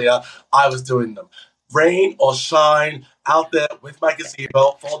Australia, I was doing them. Rain or shine, out there with my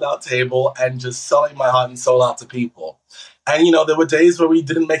gazebo, fold-out table, and just selling my heart and soul out to people. And, there were days where we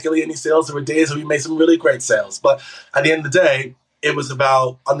didn't make really any sales. There were days where we made some really great sales. But at the end of the day, it was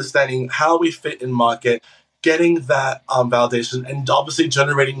about understanding how we fit in market, getting that validation, and obviously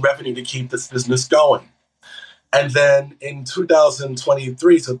generating revenue to keep this business going. And then in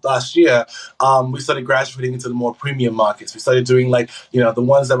 2023, so last year, we started graduating into the more premium markets. We started doing the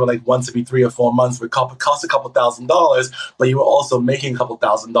ones that were once every 3 or 4 months would cost a couple $1,000s, but you were also making a couple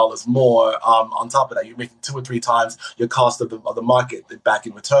 $1,000s more on top of that. You're making 2 or 3 times your cost of the market back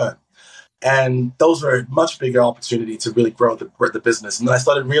in return. And those were a much bigger opportunity to really grow the business. And then I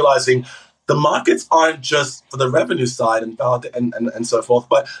started realizing the markets aren't just for the revenue side and so forth,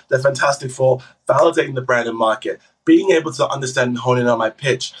 but they're fantastic for validating the brand and market, being able to understand and hone in on my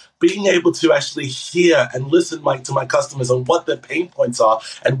pitch, being able to actually hear and listen to my customers on what their pain points are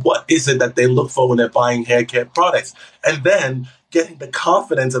and what is it that they look for when they're buying hair care products, and then getting the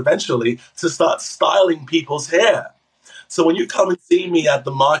confidence eventually to start styling people's hair. So when you come and see me at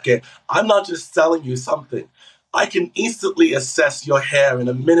the market, I'm not just selling you something. I can instantly assess your hair in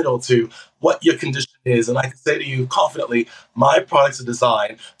a minute or two, what your condition is, and I can say to you confidently, my products are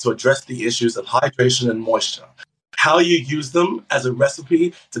designed to address the issues of hydration and moisture. How you use them as a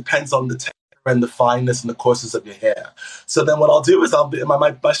recipe depends on the texture and the fineness and the coarseness of your hair. So then what I'll do is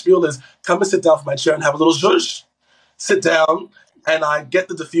my spiel is come and sit down from my chair and have a little zhuzh. Sit down, and I get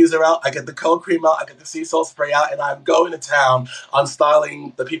the diffuser out, I get the cold cream out, I get the sea salt spray out, and I'm going to town on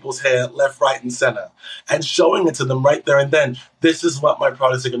styling the people's hair left, right, and center, and showing it to them right there and then. This is what my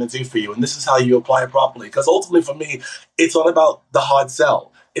products are going to do for you, and this is how you apply it properly. Because ultimately for me, it's all about the hard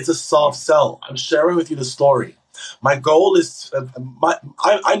sell. It's a soft sell. I'm sharing with you the story. My goal is,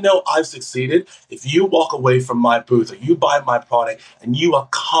 I know I've succeeded if you walk away from my booth or you buy my product and you are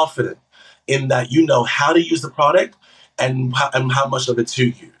confident in that you know how to use the product and how much of it to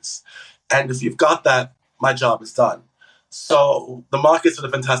use. And if you've got that, my job is done. So the markets are a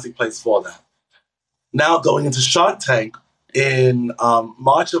fantastic place for that. Now going into Shark Tank, in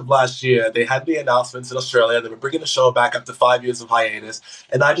March of last year, they had the announcements in Australia. They were bringing the show back after 5 years of hiatus.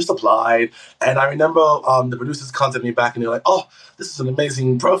 And I just applied. And I remember the producers contacted me back and they're like, "Oh, this is an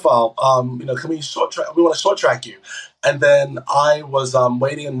amazing profile. Can we we want to short track you." And then I was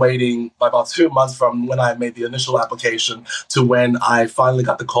waiting by about 2 months from when I made the initial application to when I finally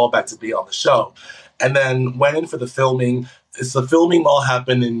got the call back to be on the show. And then went in for the filming. The filming all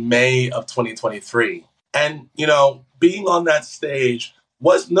happened in May of 2023. And, being on that stage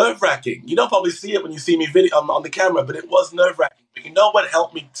was nerve-wracking. You don't probably see it when you see me on the camera, but it was nerve-wracking. But you know what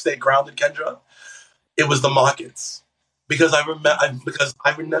helped me stay grounded, Kendra? It was the markets. Because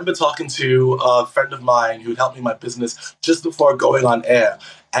I remember talking to a friend of mine who helped me in my business just before going on air.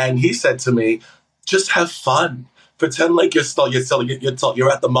 And he said to me, just have fun. Pretend like you're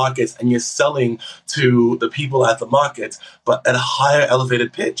at the markets and you're selling to the people at the markets, but at a higher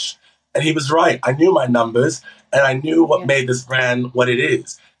elevated pitch. And he was right. I knew my numbers and I knew what made this brand what it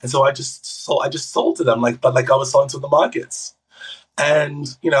is. And so I just sold to them like I was selling to the markets. And,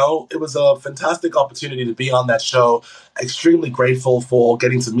 it was a fantastic opportunity to be on that show. Extremely grateful for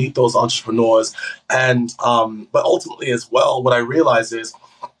getting to meet those entrepreneurs. And, but ultimately as well, what I realized is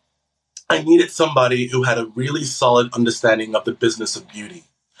I needed somebody who had a really solid understanding of the business of beauty.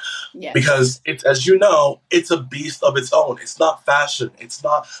 Yes. Because it's, as you know, it's a beast of its own. It's not fashion. It's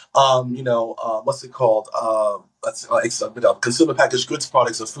not, what's it called? Consumer packaged goods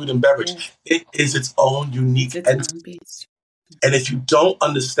products or food and beverage. Yeah. It is its own unique It's its entity. own beast. And if you don't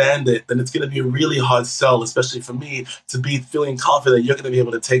understand it, then it's going to be a really hard sell, especially for me, to be feeling confident you're going to be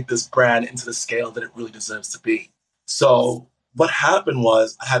able to take this brand into the scale that it really deserves to be. So what happened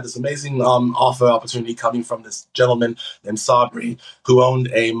was I had this amazing offer opportunity coming from this gentleman named Sabri, who owned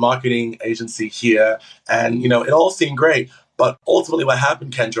a marketing agency here. And, it all seemed great. But ultimately what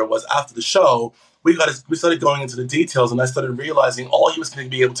happened, Kendra, was after the show, we started going into the details, and I started realizing all he was going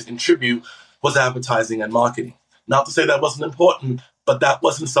to be able to contribute was advertising and marketing. Not to say that wasn't important, but that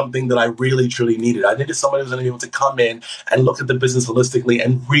wasn't something that I really, truly needed. I needed somebody who was going to be able to come in and look at the business holistically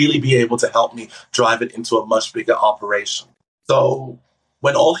and really be able to help me drive it into a much bigger operation. So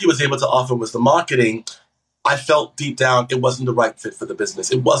when all he was able to offer was the marketing, I felt deep down it wasn't the right fit for the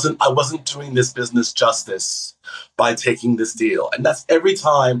business. I wasn't doing this business justice by taking this deal. And that's every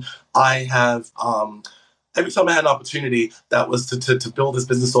time I had an opportunity that was to build this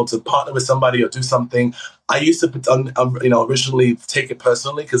business or to partner with somebody or do something, I used to originally take it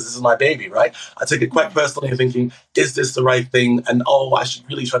personally because this is my baby, right? I take it quite personally and thinking, is this the right thing? And I should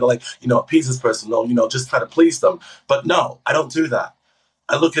really try to appease this person or just try to please them. But no, I don't do that.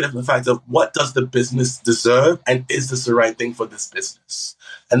 I look at it from the fact of what does the business deserve and is this the right thing for this business?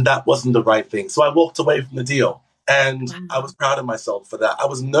 And that wasn't the right thing. So I walked away from the deal. And I was proud of myself for that. I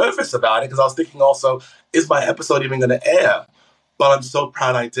was nervous about it because I was thinking also, is my episode even going to air? But I'm so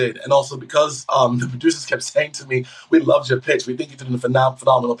proud I did. And also because the producers kept saying to me, we loved your pitch. We think you did a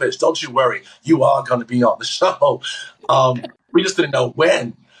phenomenal pitch. Don't you worry. You are going to be on the show. We just didn't know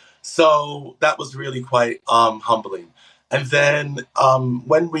when. So that was really quite humbling. And then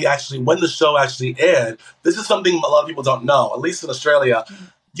when the show actually aired, this is something a lot of people don't know, at least in Australia.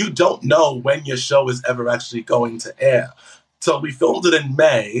 You don't know when your show is ever actually going to air. So we filmed it in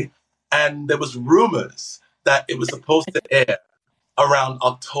May, and there was rumors that it was supposed to air around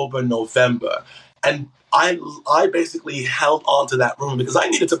October, November. And I basically held on to that rumor because I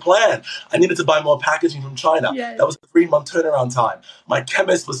needed to plan. I needed to buy more packaging from China. Yes. That was a 3-month turnaround time. My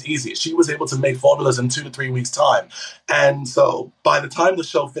chemist was easy. She was able to make formulas in 2 to 3 weeks' time. And so by the time the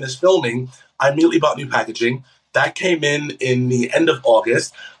show finished filming, I immediately bought new packaging. That came in the end of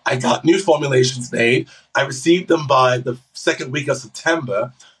August. I got new formulations made. I received them by the second week of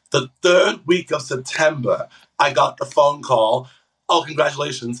September. The third week of September, I got the phone call. Oh,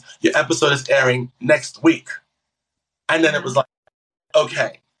 congratulations. Your episode is airing next week. And then it was like,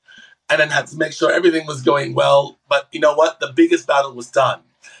 okay. And then had to make sure everything was going well. But you know what? The biggest battle was done.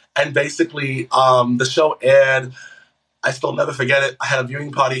 And basically, the show aired. I still never forget it. I had a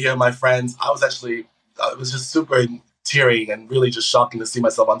viewing party here with my friends. It was just super teary and really just shocking to see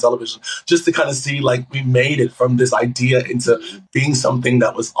myself on television, just to kind of see we made it from this idea into being something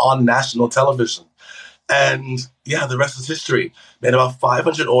that was on national television. And yeah, the rest is history. Made about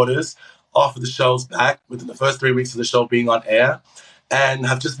 500 orders off of the show's back within the first 3 weeks of the show being on air, and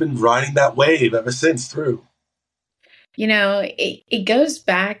have just been riding that wave ever since through. It goes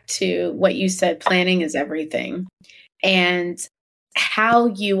back to what you said, planning is everything. And how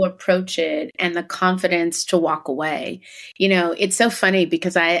you approach it and the confidence to walk away. It's so funny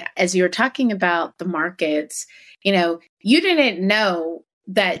because as you were talking about the markets, you didn't know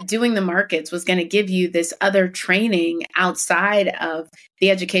that doing the markets was going to give you this other training outside of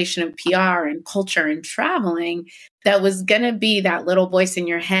the education of PR and culture and traveling that was going to be that little voice in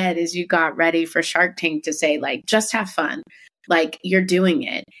your head as you got ready for Shark Tank to say, just have fun. You're doing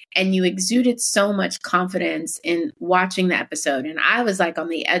it. And you exuded so much confidence in watching the episode. And I was on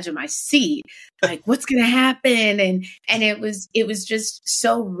the edge of my seat, what's going to happen? And it was just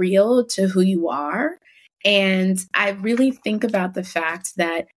so real to who you are. And I really think about the fact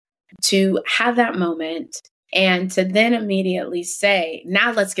that to have that moment and to then immediately say,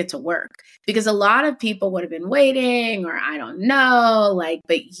 now let's get to work, because a lot of people would have been waiting, or I don't know,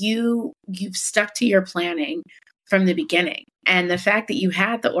 but you've stuck to your planning from the beginning. And the fact that you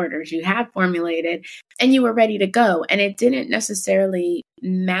had the orders, you had formulated, and you were ready to go. And it didn't necessarily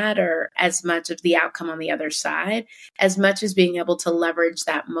matter as much of the outcome on the other side, as much as being able to leverage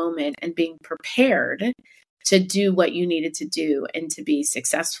that moment and being prepared to do what you needed to do and to be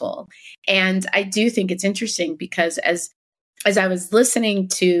successful. And I do think it's interesting because as I was listening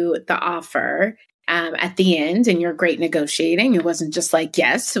to the offer at the end and your great negotiating, it wasn't just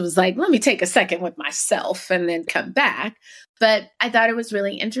yes, it was let me take a second with myself and then come back. But I thought it was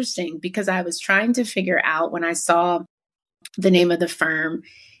really interesting because I was trying to figure out, when I saw the name of the firm,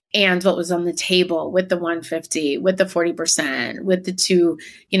 and what was on the table with the 150, with the 40%, with the $2,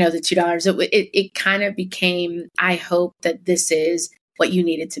 it kind of became, I hope that this is what you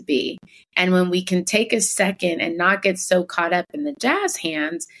need it to be. And when we can take a second and not get so caught up in the jazz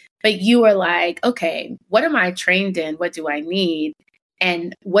hands, but you are like, okay, what am I trained in? What do I need?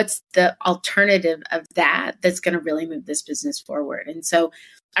 And what's the alternative of that that's going to really move this business forward? And so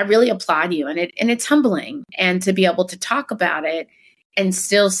I really applaud you. And it's humbling. And to be able to talk about it and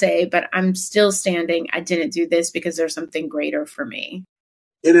still say, but I'm still standing. I didn't do this because there's something greater for me.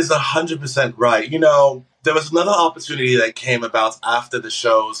 It is 100% right. There was another opportunity that came about after the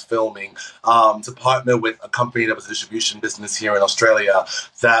show's filming to partner with a company that was a distribution business here in Australia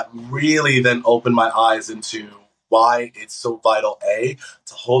that really then opened my eyes into why it's so vital, A,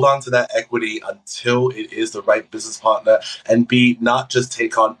 to hold on to that equity until it is the right business partner, and B, not just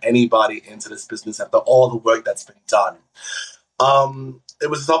take on anybody into this business after all the work that's been done. It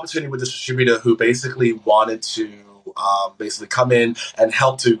was this opportunity with this distributor who basically wanted to basically come in and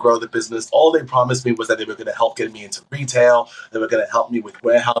help to grow the business. All they promised me was that they were going to help get me into retail. They were going to help me with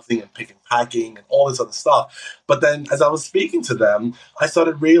warehousing and picking, packing and all this other stuff. But then as I was speaking to them, I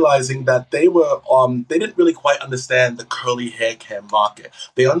started realizing that they didn't really quite understand the curly hair care market.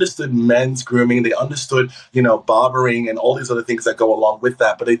 They understood men's grooming. They understood, barbering and all these other things that go along with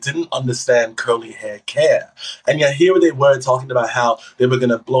that, but they didn't understand curly hair care. And yet here they were talking about how they were going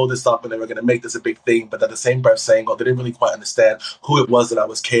to blow this up and they were going to make this a big thing, but at the same breath saying, they didn't really quite understand who it was that I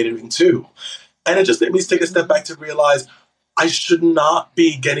was catering to. And it just made me take a step back to realize I should not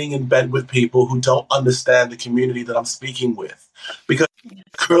be getting in bed with people who don't understand the community that I'm speaking with. Because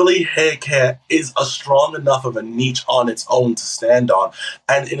curly hair care is a strong enough of a niche on its own to stand on.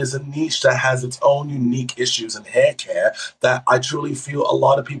 And it is a niche that has its own unique issues in hair care that I truly feel a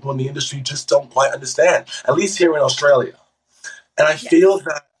lot of people in the industry just don't quite understand, at least here in Australia. And I feel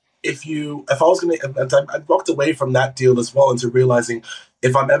that I walked away from that deal as well into realizing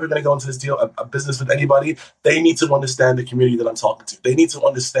if I'm ever going to go into this deal, a business with anybody, they need to understand the community that I'm talking to. They need to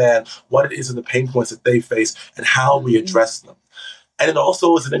understand what it is and the pain points that they face and how we address them. And it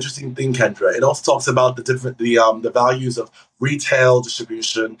also is an interesting thing, Kendra. It also talks about the values of retail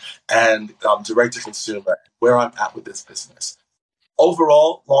distribution and direct to consumer, where I'm at with this business.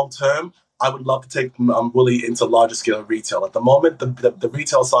 Overall, long term, I would love to take Woolly into larger scale retail. At the moment, the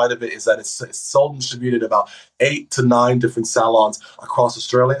retail side of it is that it's sold and distributed about 8 to 9 different salons across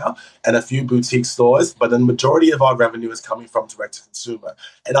Australia and a few boutique stores. But the majority of our revenue is coming from direct to consumer.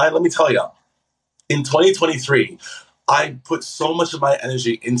 And let me tell you, in 2023, I put so much of my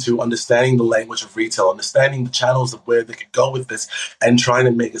energy into understanding the language of retail, understanding the channels of where they could go with this and trying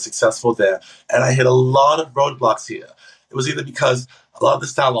to make it successful there. And I hit a lot of roadblocks here. It was either because a lot of the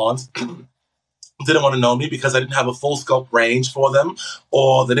salons didn't want to know me because I didn't have a full scope range for them,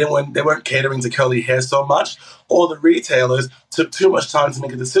 or they weren't catering to curly hair so much, or the retailers took too much time to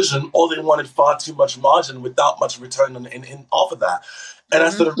make a decision, or they wanted far too much margin without much return off of that. And I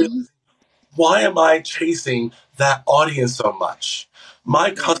started realizing, why am I chasing that audience so much?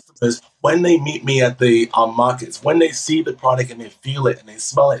 My customers, when they meet me at the markets, when they see the product and they feel it and they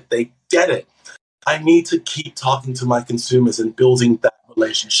smell it, they get it. I need to keep talking to my consumers and building that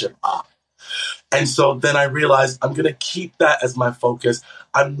relationship up. And so then I realized I'm going to keep that as my focus.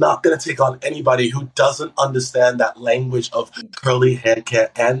 I'm not going to take on anybody who doesn't understand that language of curly hair care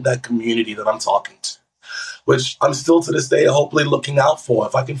and that community that I'm talking to, which I'm still to this day hopefully looking out for.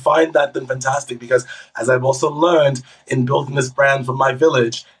 If I can find that, then fantastic, because as I've also learned in building this brand for my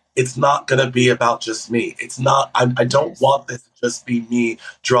village, it's not going to be about just me. It's not, I don't want this to just be me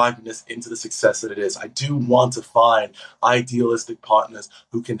driving this into the success that it is. I do want to find idealistic partners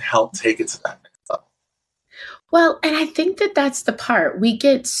who can help take it to that next level. Well, and I think that that's the part. We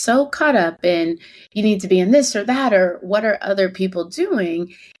get so caught up in you need to be in this or that, or what are other people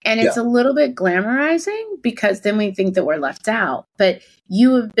doing? And it's a little bit glamorizing because then we think that we're left out. But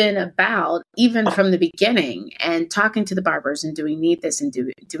you have been about, even from the beginning, and talking to the barbers and do we need this and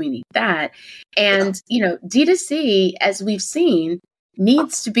do we need that? And, D2C, as we've seen,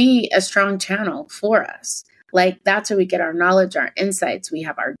 needs to be a strong channel for us. Like that's where we get our knowledge, our insights, we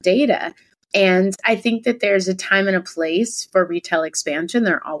have our data. And I think that there's a time and a place for retail expansion.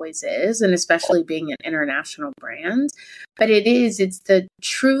 There always is, and especially being an international brand. But it's the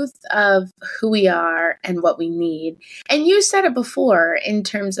truth of who we are and what we need. And you said it before in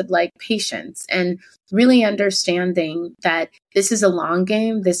terms of like patience and really understanding that this is a long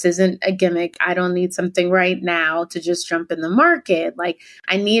game. This isn't a gimmick. I don't need something right now to just jump in the market. Like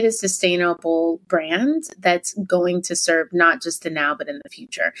I need a sustainable brand that's going to serve not just the now, but in the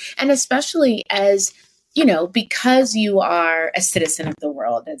future. And especially as because you are a citizen of the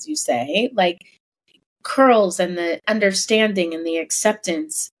world, as you say, like curls and the understanding and the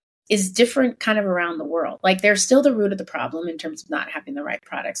acceptance is different kind of around the world. Like they're still the root of the problem in terms of not having the right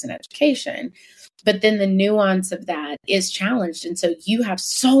products and education. But then the nuance of that is challenged. And so you have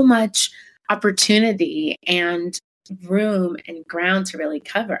so much opportunity and room and ground to really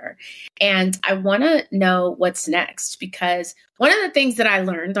cover. And I want to know what's next, because one of the things that I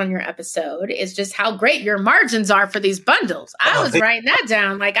learned on your episode is just how great your margins are for these bundles. I was writing that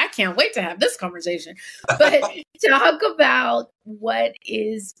down. Like, I can't wait to have this conversation. But talk about what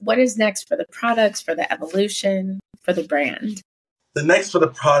is next for the products, for the evolution, for the brand. The next for the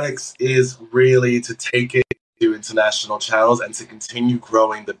products is really to take it to international channels and to continue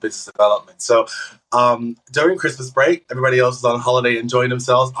growing the business development. So during Christmas break, everybody else was on holiday enjoying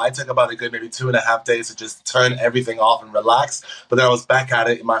themselves. I took about a good maybe 2.5 days to just turn everything off and relax. But then I was back at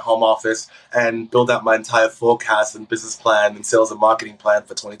it in my home office and build out my entire forecast and business plan and sales and marketing plan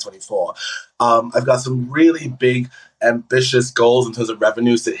for 2024. I've got some really big, ambitious goals in terms of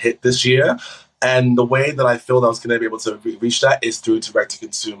revenues to hit this year. And the way that I feel that I was going to be able to reach that is through direct to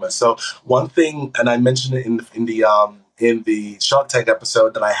consumer. So one thing, and I mentioned it in the Shark Tank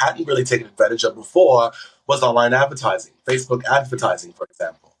episode that I hadn't really taken advantage of before, was online advertising, Facebook advertising, for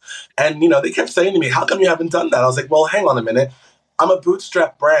example. And they kept saying to me, "How come you haven't done that?" I was like, "Well, hang on a minute. I'm a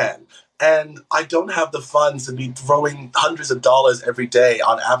bootstrap brand, and I don't have the funds to be throwing hundreds of dollars every day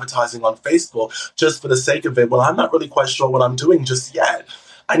on advertising on Facebook just for the sake of it. Well, I'm not really quite sure what I'm doing just yet."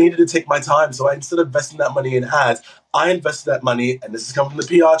 I needed to take my time. So instead of investing that money in ads, I invested that money, and this is coming from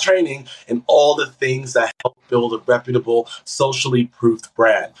the PR training, in all the things that help build a reputable, socially proofed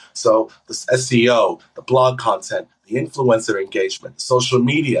brand. So the SEO, the blog content, the influencer engagement, social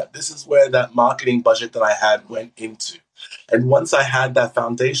media. This is where that marketing budget that I had went into. And once I had that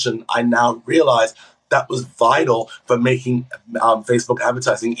foundation, I now realized that was vital for making Facebook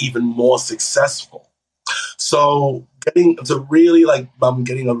advertising even more successful. So getting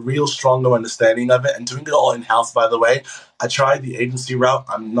a real stronger understanding of it and doing it all in-house, by the way. I tried the agency route.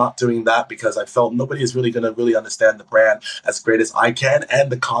 I'm not doing that because I felt nobody is really going to really understand the brand as great as I can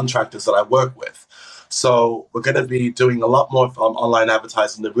and the contractors that I work with. So we're going to be doing a lot more online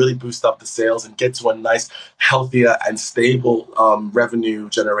advertising to really boost up the sales and get to a nice, healthier and stable revenue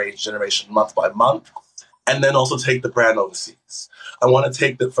generation month by month. And then also take the brand overseas. I want to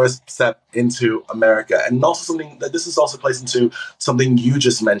take the first step into America. And also something that this is also plays into something you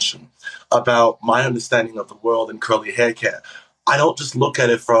just mentioned about my understanding of the world and curly hair care. I don't just look at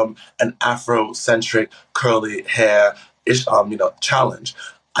it from an Afrocentric curly hair challenge.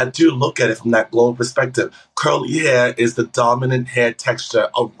 I do look at it from that global perspective. Curly hair is the dominant hair texture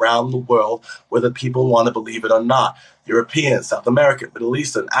around the world, whether people want to believe it or not. European, South American, Middle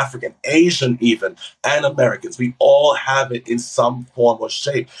Eastern, African, Asian even, and Americans. We all have it in some form or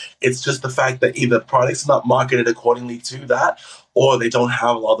shape. It's just the fact that either products are not marketed accordingly to that, or they don't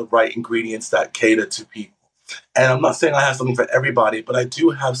have all the right ingredients that cater to people. And I'm not saying I have something for everybody, but I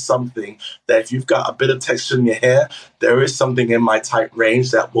do have something that if you've got a bit of texture in your hair, there is something in my tight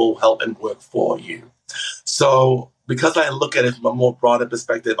range that will help and work for you. So because I look at it from a more broader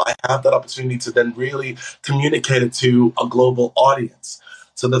perspective, I have that opportunity to then really communicate it to a global audience.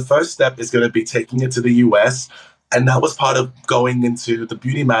 So the first step is going to be taking it to the US. And that was part of going into the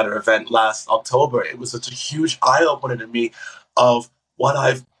Beauty Matter event last October. It was such a huge eye-opener to me of what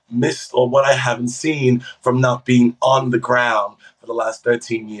I've missed or what I haven't seen from not being on the ground for the last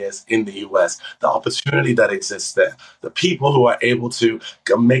 13 years in the US. The opportunity that exists there, the people who are able to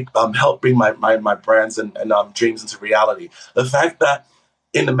help bring my brands and dreams into reality. The fact that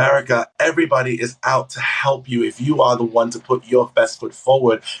in America, everybody is out to help you if you are the one to put your best foot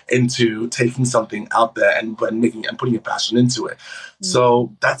forward into taking something out there and putting your passion into it. Mm-hmm.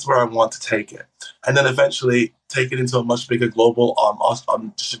 So that's where I want to take it. And then eventually take it into a much bigger global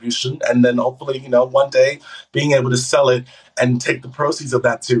distribution. And then hopefully, one day being able to sell it and take the proceeds of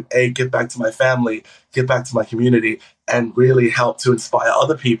that to give back to my family, give back to my community, and really help to inspire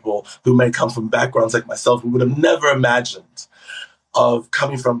other people who may come from backgrounds like myself who would have never imagined of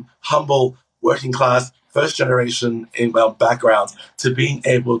coming from humble, working class, first generation backgrounds to being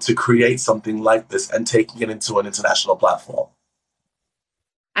able to create something like this and taking it into an international platform.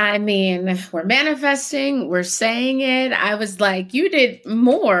 I mean, we're manifesting, we're saying it. I was like, you did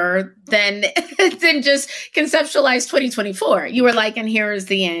more than just conceptualize 2024. You were like, and here is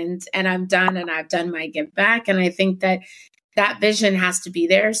the end, and I'm done, and I've done my give back. And I think that vision has to be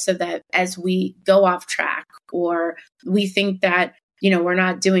there so that as we go off track or we think that, we're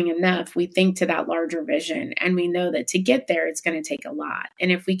not doing enough, we think to that larger vision. And we know that to get there, it's going to take a lot.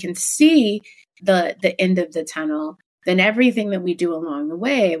 And if we can see the end of the tunnel, then everything that we do along the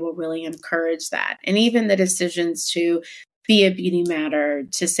way will really encourage that. And even the decisions to be a Beauty Matter,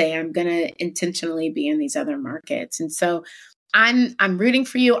 to say, I'm going to intentionally be in these other markets. And so I'm rooting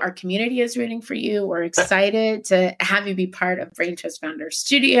for you. Our community is rooting for you. We're excited to have you be part of Brain Trust Founders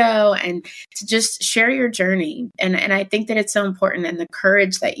Studio and to just share your journey. And I think that it's so important, and the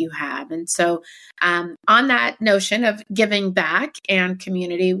courage that you have. And so on that notion of giving back and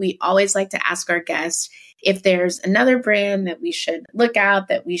community, we always like to ask our guests if there's another brand that we should look out,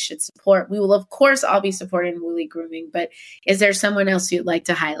 that we should support. We will, of course, all be supporting Wooly Grooming, but is there someone else you'd like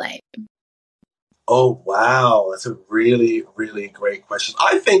to highlight? Oh, wow. That's a really, really great question.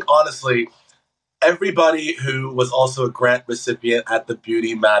 I think, honestly, everybody who was also a grant recipient at the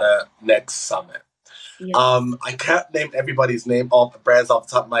Beauty Matter Next Summit. Yes. I can't name everybody's name off the brands off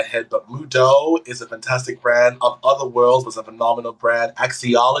the top of my head, but Mudo is a fantastic brand. Of Other Worlds was a phenomenal brand.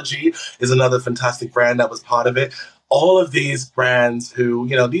 Axiology is another fantastic brand that was part of it. All of these brands who,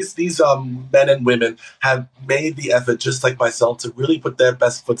 these men and women have made the effort, just like myself, to really put their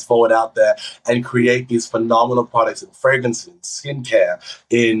best foot forward out there and create these phenomenal products in fragrances, in skincare,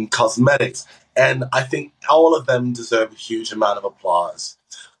 in cosmetics. And I think all of them deserve a huge amount of applause.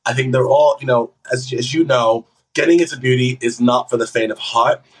 I think they're all, as you know, getting into beauty is not for the faint of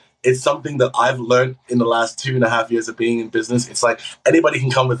heart. It's something that I've learned in the last 2.5 years of being in business. It's like anybody can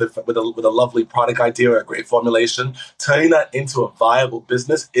come with a lovely product idea or a great formulation. Turning that into a viable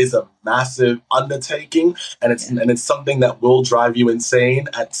business is a massive undertaking, and it's something that will drive you insane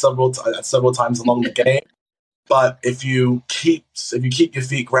at several times along the game. But if you keep your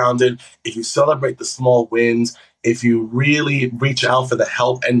feet grounded, if you celebrate the small wins, if you really reach out for the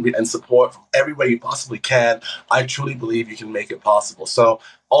help and support from everywhere you possibly can, I truly believe you can make it possible. So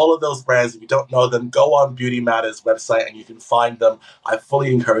all of those brands, if you don't know them, go on Beauty Matter's website and you can find them. I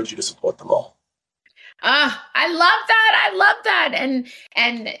fully encourage you to support them all. I love that.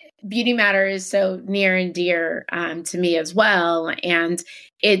 And Beauty Matter is so near and dear to me as well. And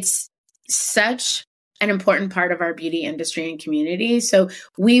it's such an important part of our beauty industry and community. So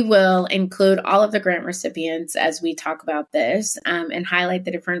we will include all of the grant recipients as we talk about this and highlight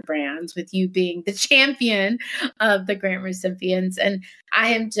the different brands, with you being the champion of the grant recipients. And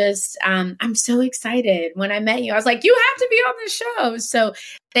I am just, I'm so excited. When I met you, I was like, you have to be on the show. So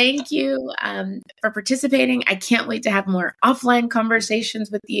thank you for participating. I can't wait to have more offline conversations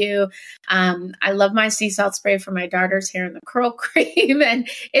with you. I love my sea salt spray for my daughter's hair and the curl cream, and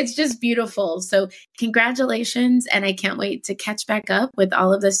it's just beautiful. So congratulations. And I can't wait to catch back up with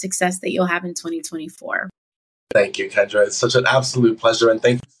all of the success that you'll have in 2024. Thank you, Kendra. It's such an absolute pleasure. And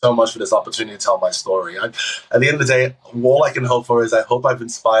thank you so much for this opportunity to tell my story. At the end of the day, all I can hope for is I hope I've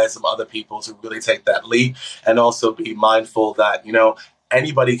inspired some other people to really take that leap and also be mindful that,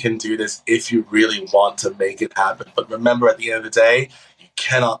 anybody can do this if you really want to make it happen. But remember, at the end of the day, you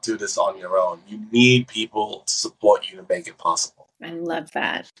cannot do this on your own. You need people to support you to make it possible. I love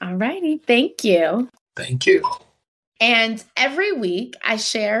that. All righty. Thank you. Thank you. And every week I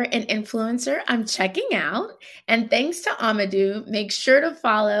share an influencer I'm checking out. And thanks to Amadou, make sure to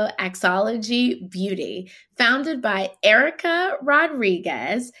follow Axology Beauty, founded by Erica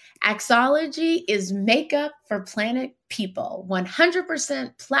Rodriguez. Axology is makeup for planet people,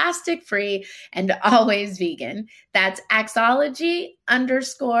 100% plastic free and always vegan. That's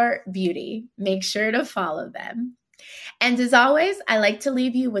Axology_beauty. Make sure to follow them. And as always, I like to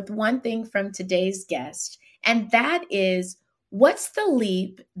leave you with one thing from today's guest. And that is, what's the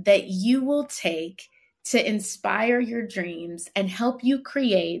leap that you will take to inspire your dreams and help you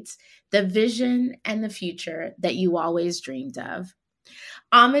create the vision and the future that you always dreamed of?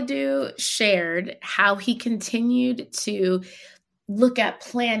 Amadou shared how he continued to look at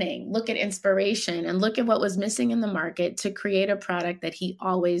planning, look at inspiration, and look at what was missing in the market to create a product that he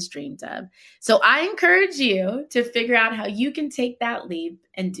always dreamed of. So I encourage you to figure out how you can take that leap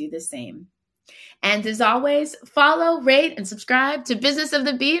and do the same. And as always, follow, rate, and subscribe to Business of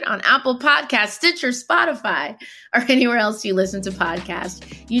the Beat on Apple Podcasts, Stitcher, Spotify, or anywhere else you listen to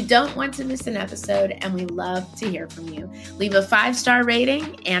podcasts. You don't want to miss an episode, and we love to hear from you. Leave a 5-star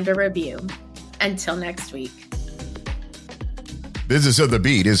rating and a review. Until next week. Business of the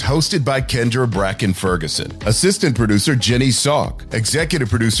Beat is hosted by Kendra Bracken Ferguson, assistant producer Jenny Salk, executive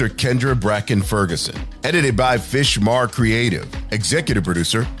producer Kendra Bracken Ferguson, edited by Fishmar Creative, executive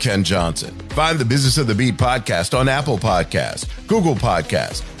producer Ken Johnson. Find the Business of the Beat podcast on Apple Podcasts, Google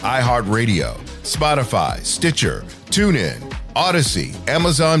Podcasts, iHeartRadio, Spotify, Stitcher, TuneIn, Odyssey,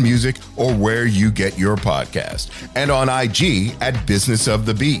 Amazon Music, or where you get your podcast, and on IG at Business of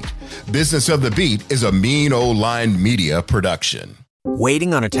the Beat. Business of the Beat is a Mean Old Line Media production.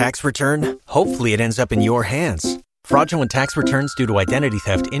 Waiting on a tax return? Hopefully it ends up in your hands. Fraudulent tax returns due to identity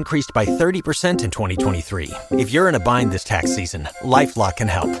theft increased by 30% in 2023. If you're in a bind this tax season, LifeLock can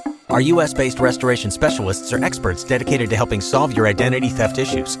help. Our U.S.-based restoration specialists are experts dedicated to helping solve your identity theft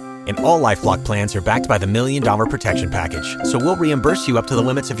issues. And all LifeLock plans are backed by the $1 Million Protection Package. So we'll reimburse you up to the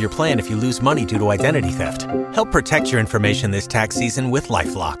limits of your plan if you lose money due to identity theft. Help protect your information this tax season with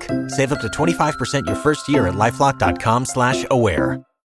LifeLock. Save up to 25% your first year at LifeLock.com/aware.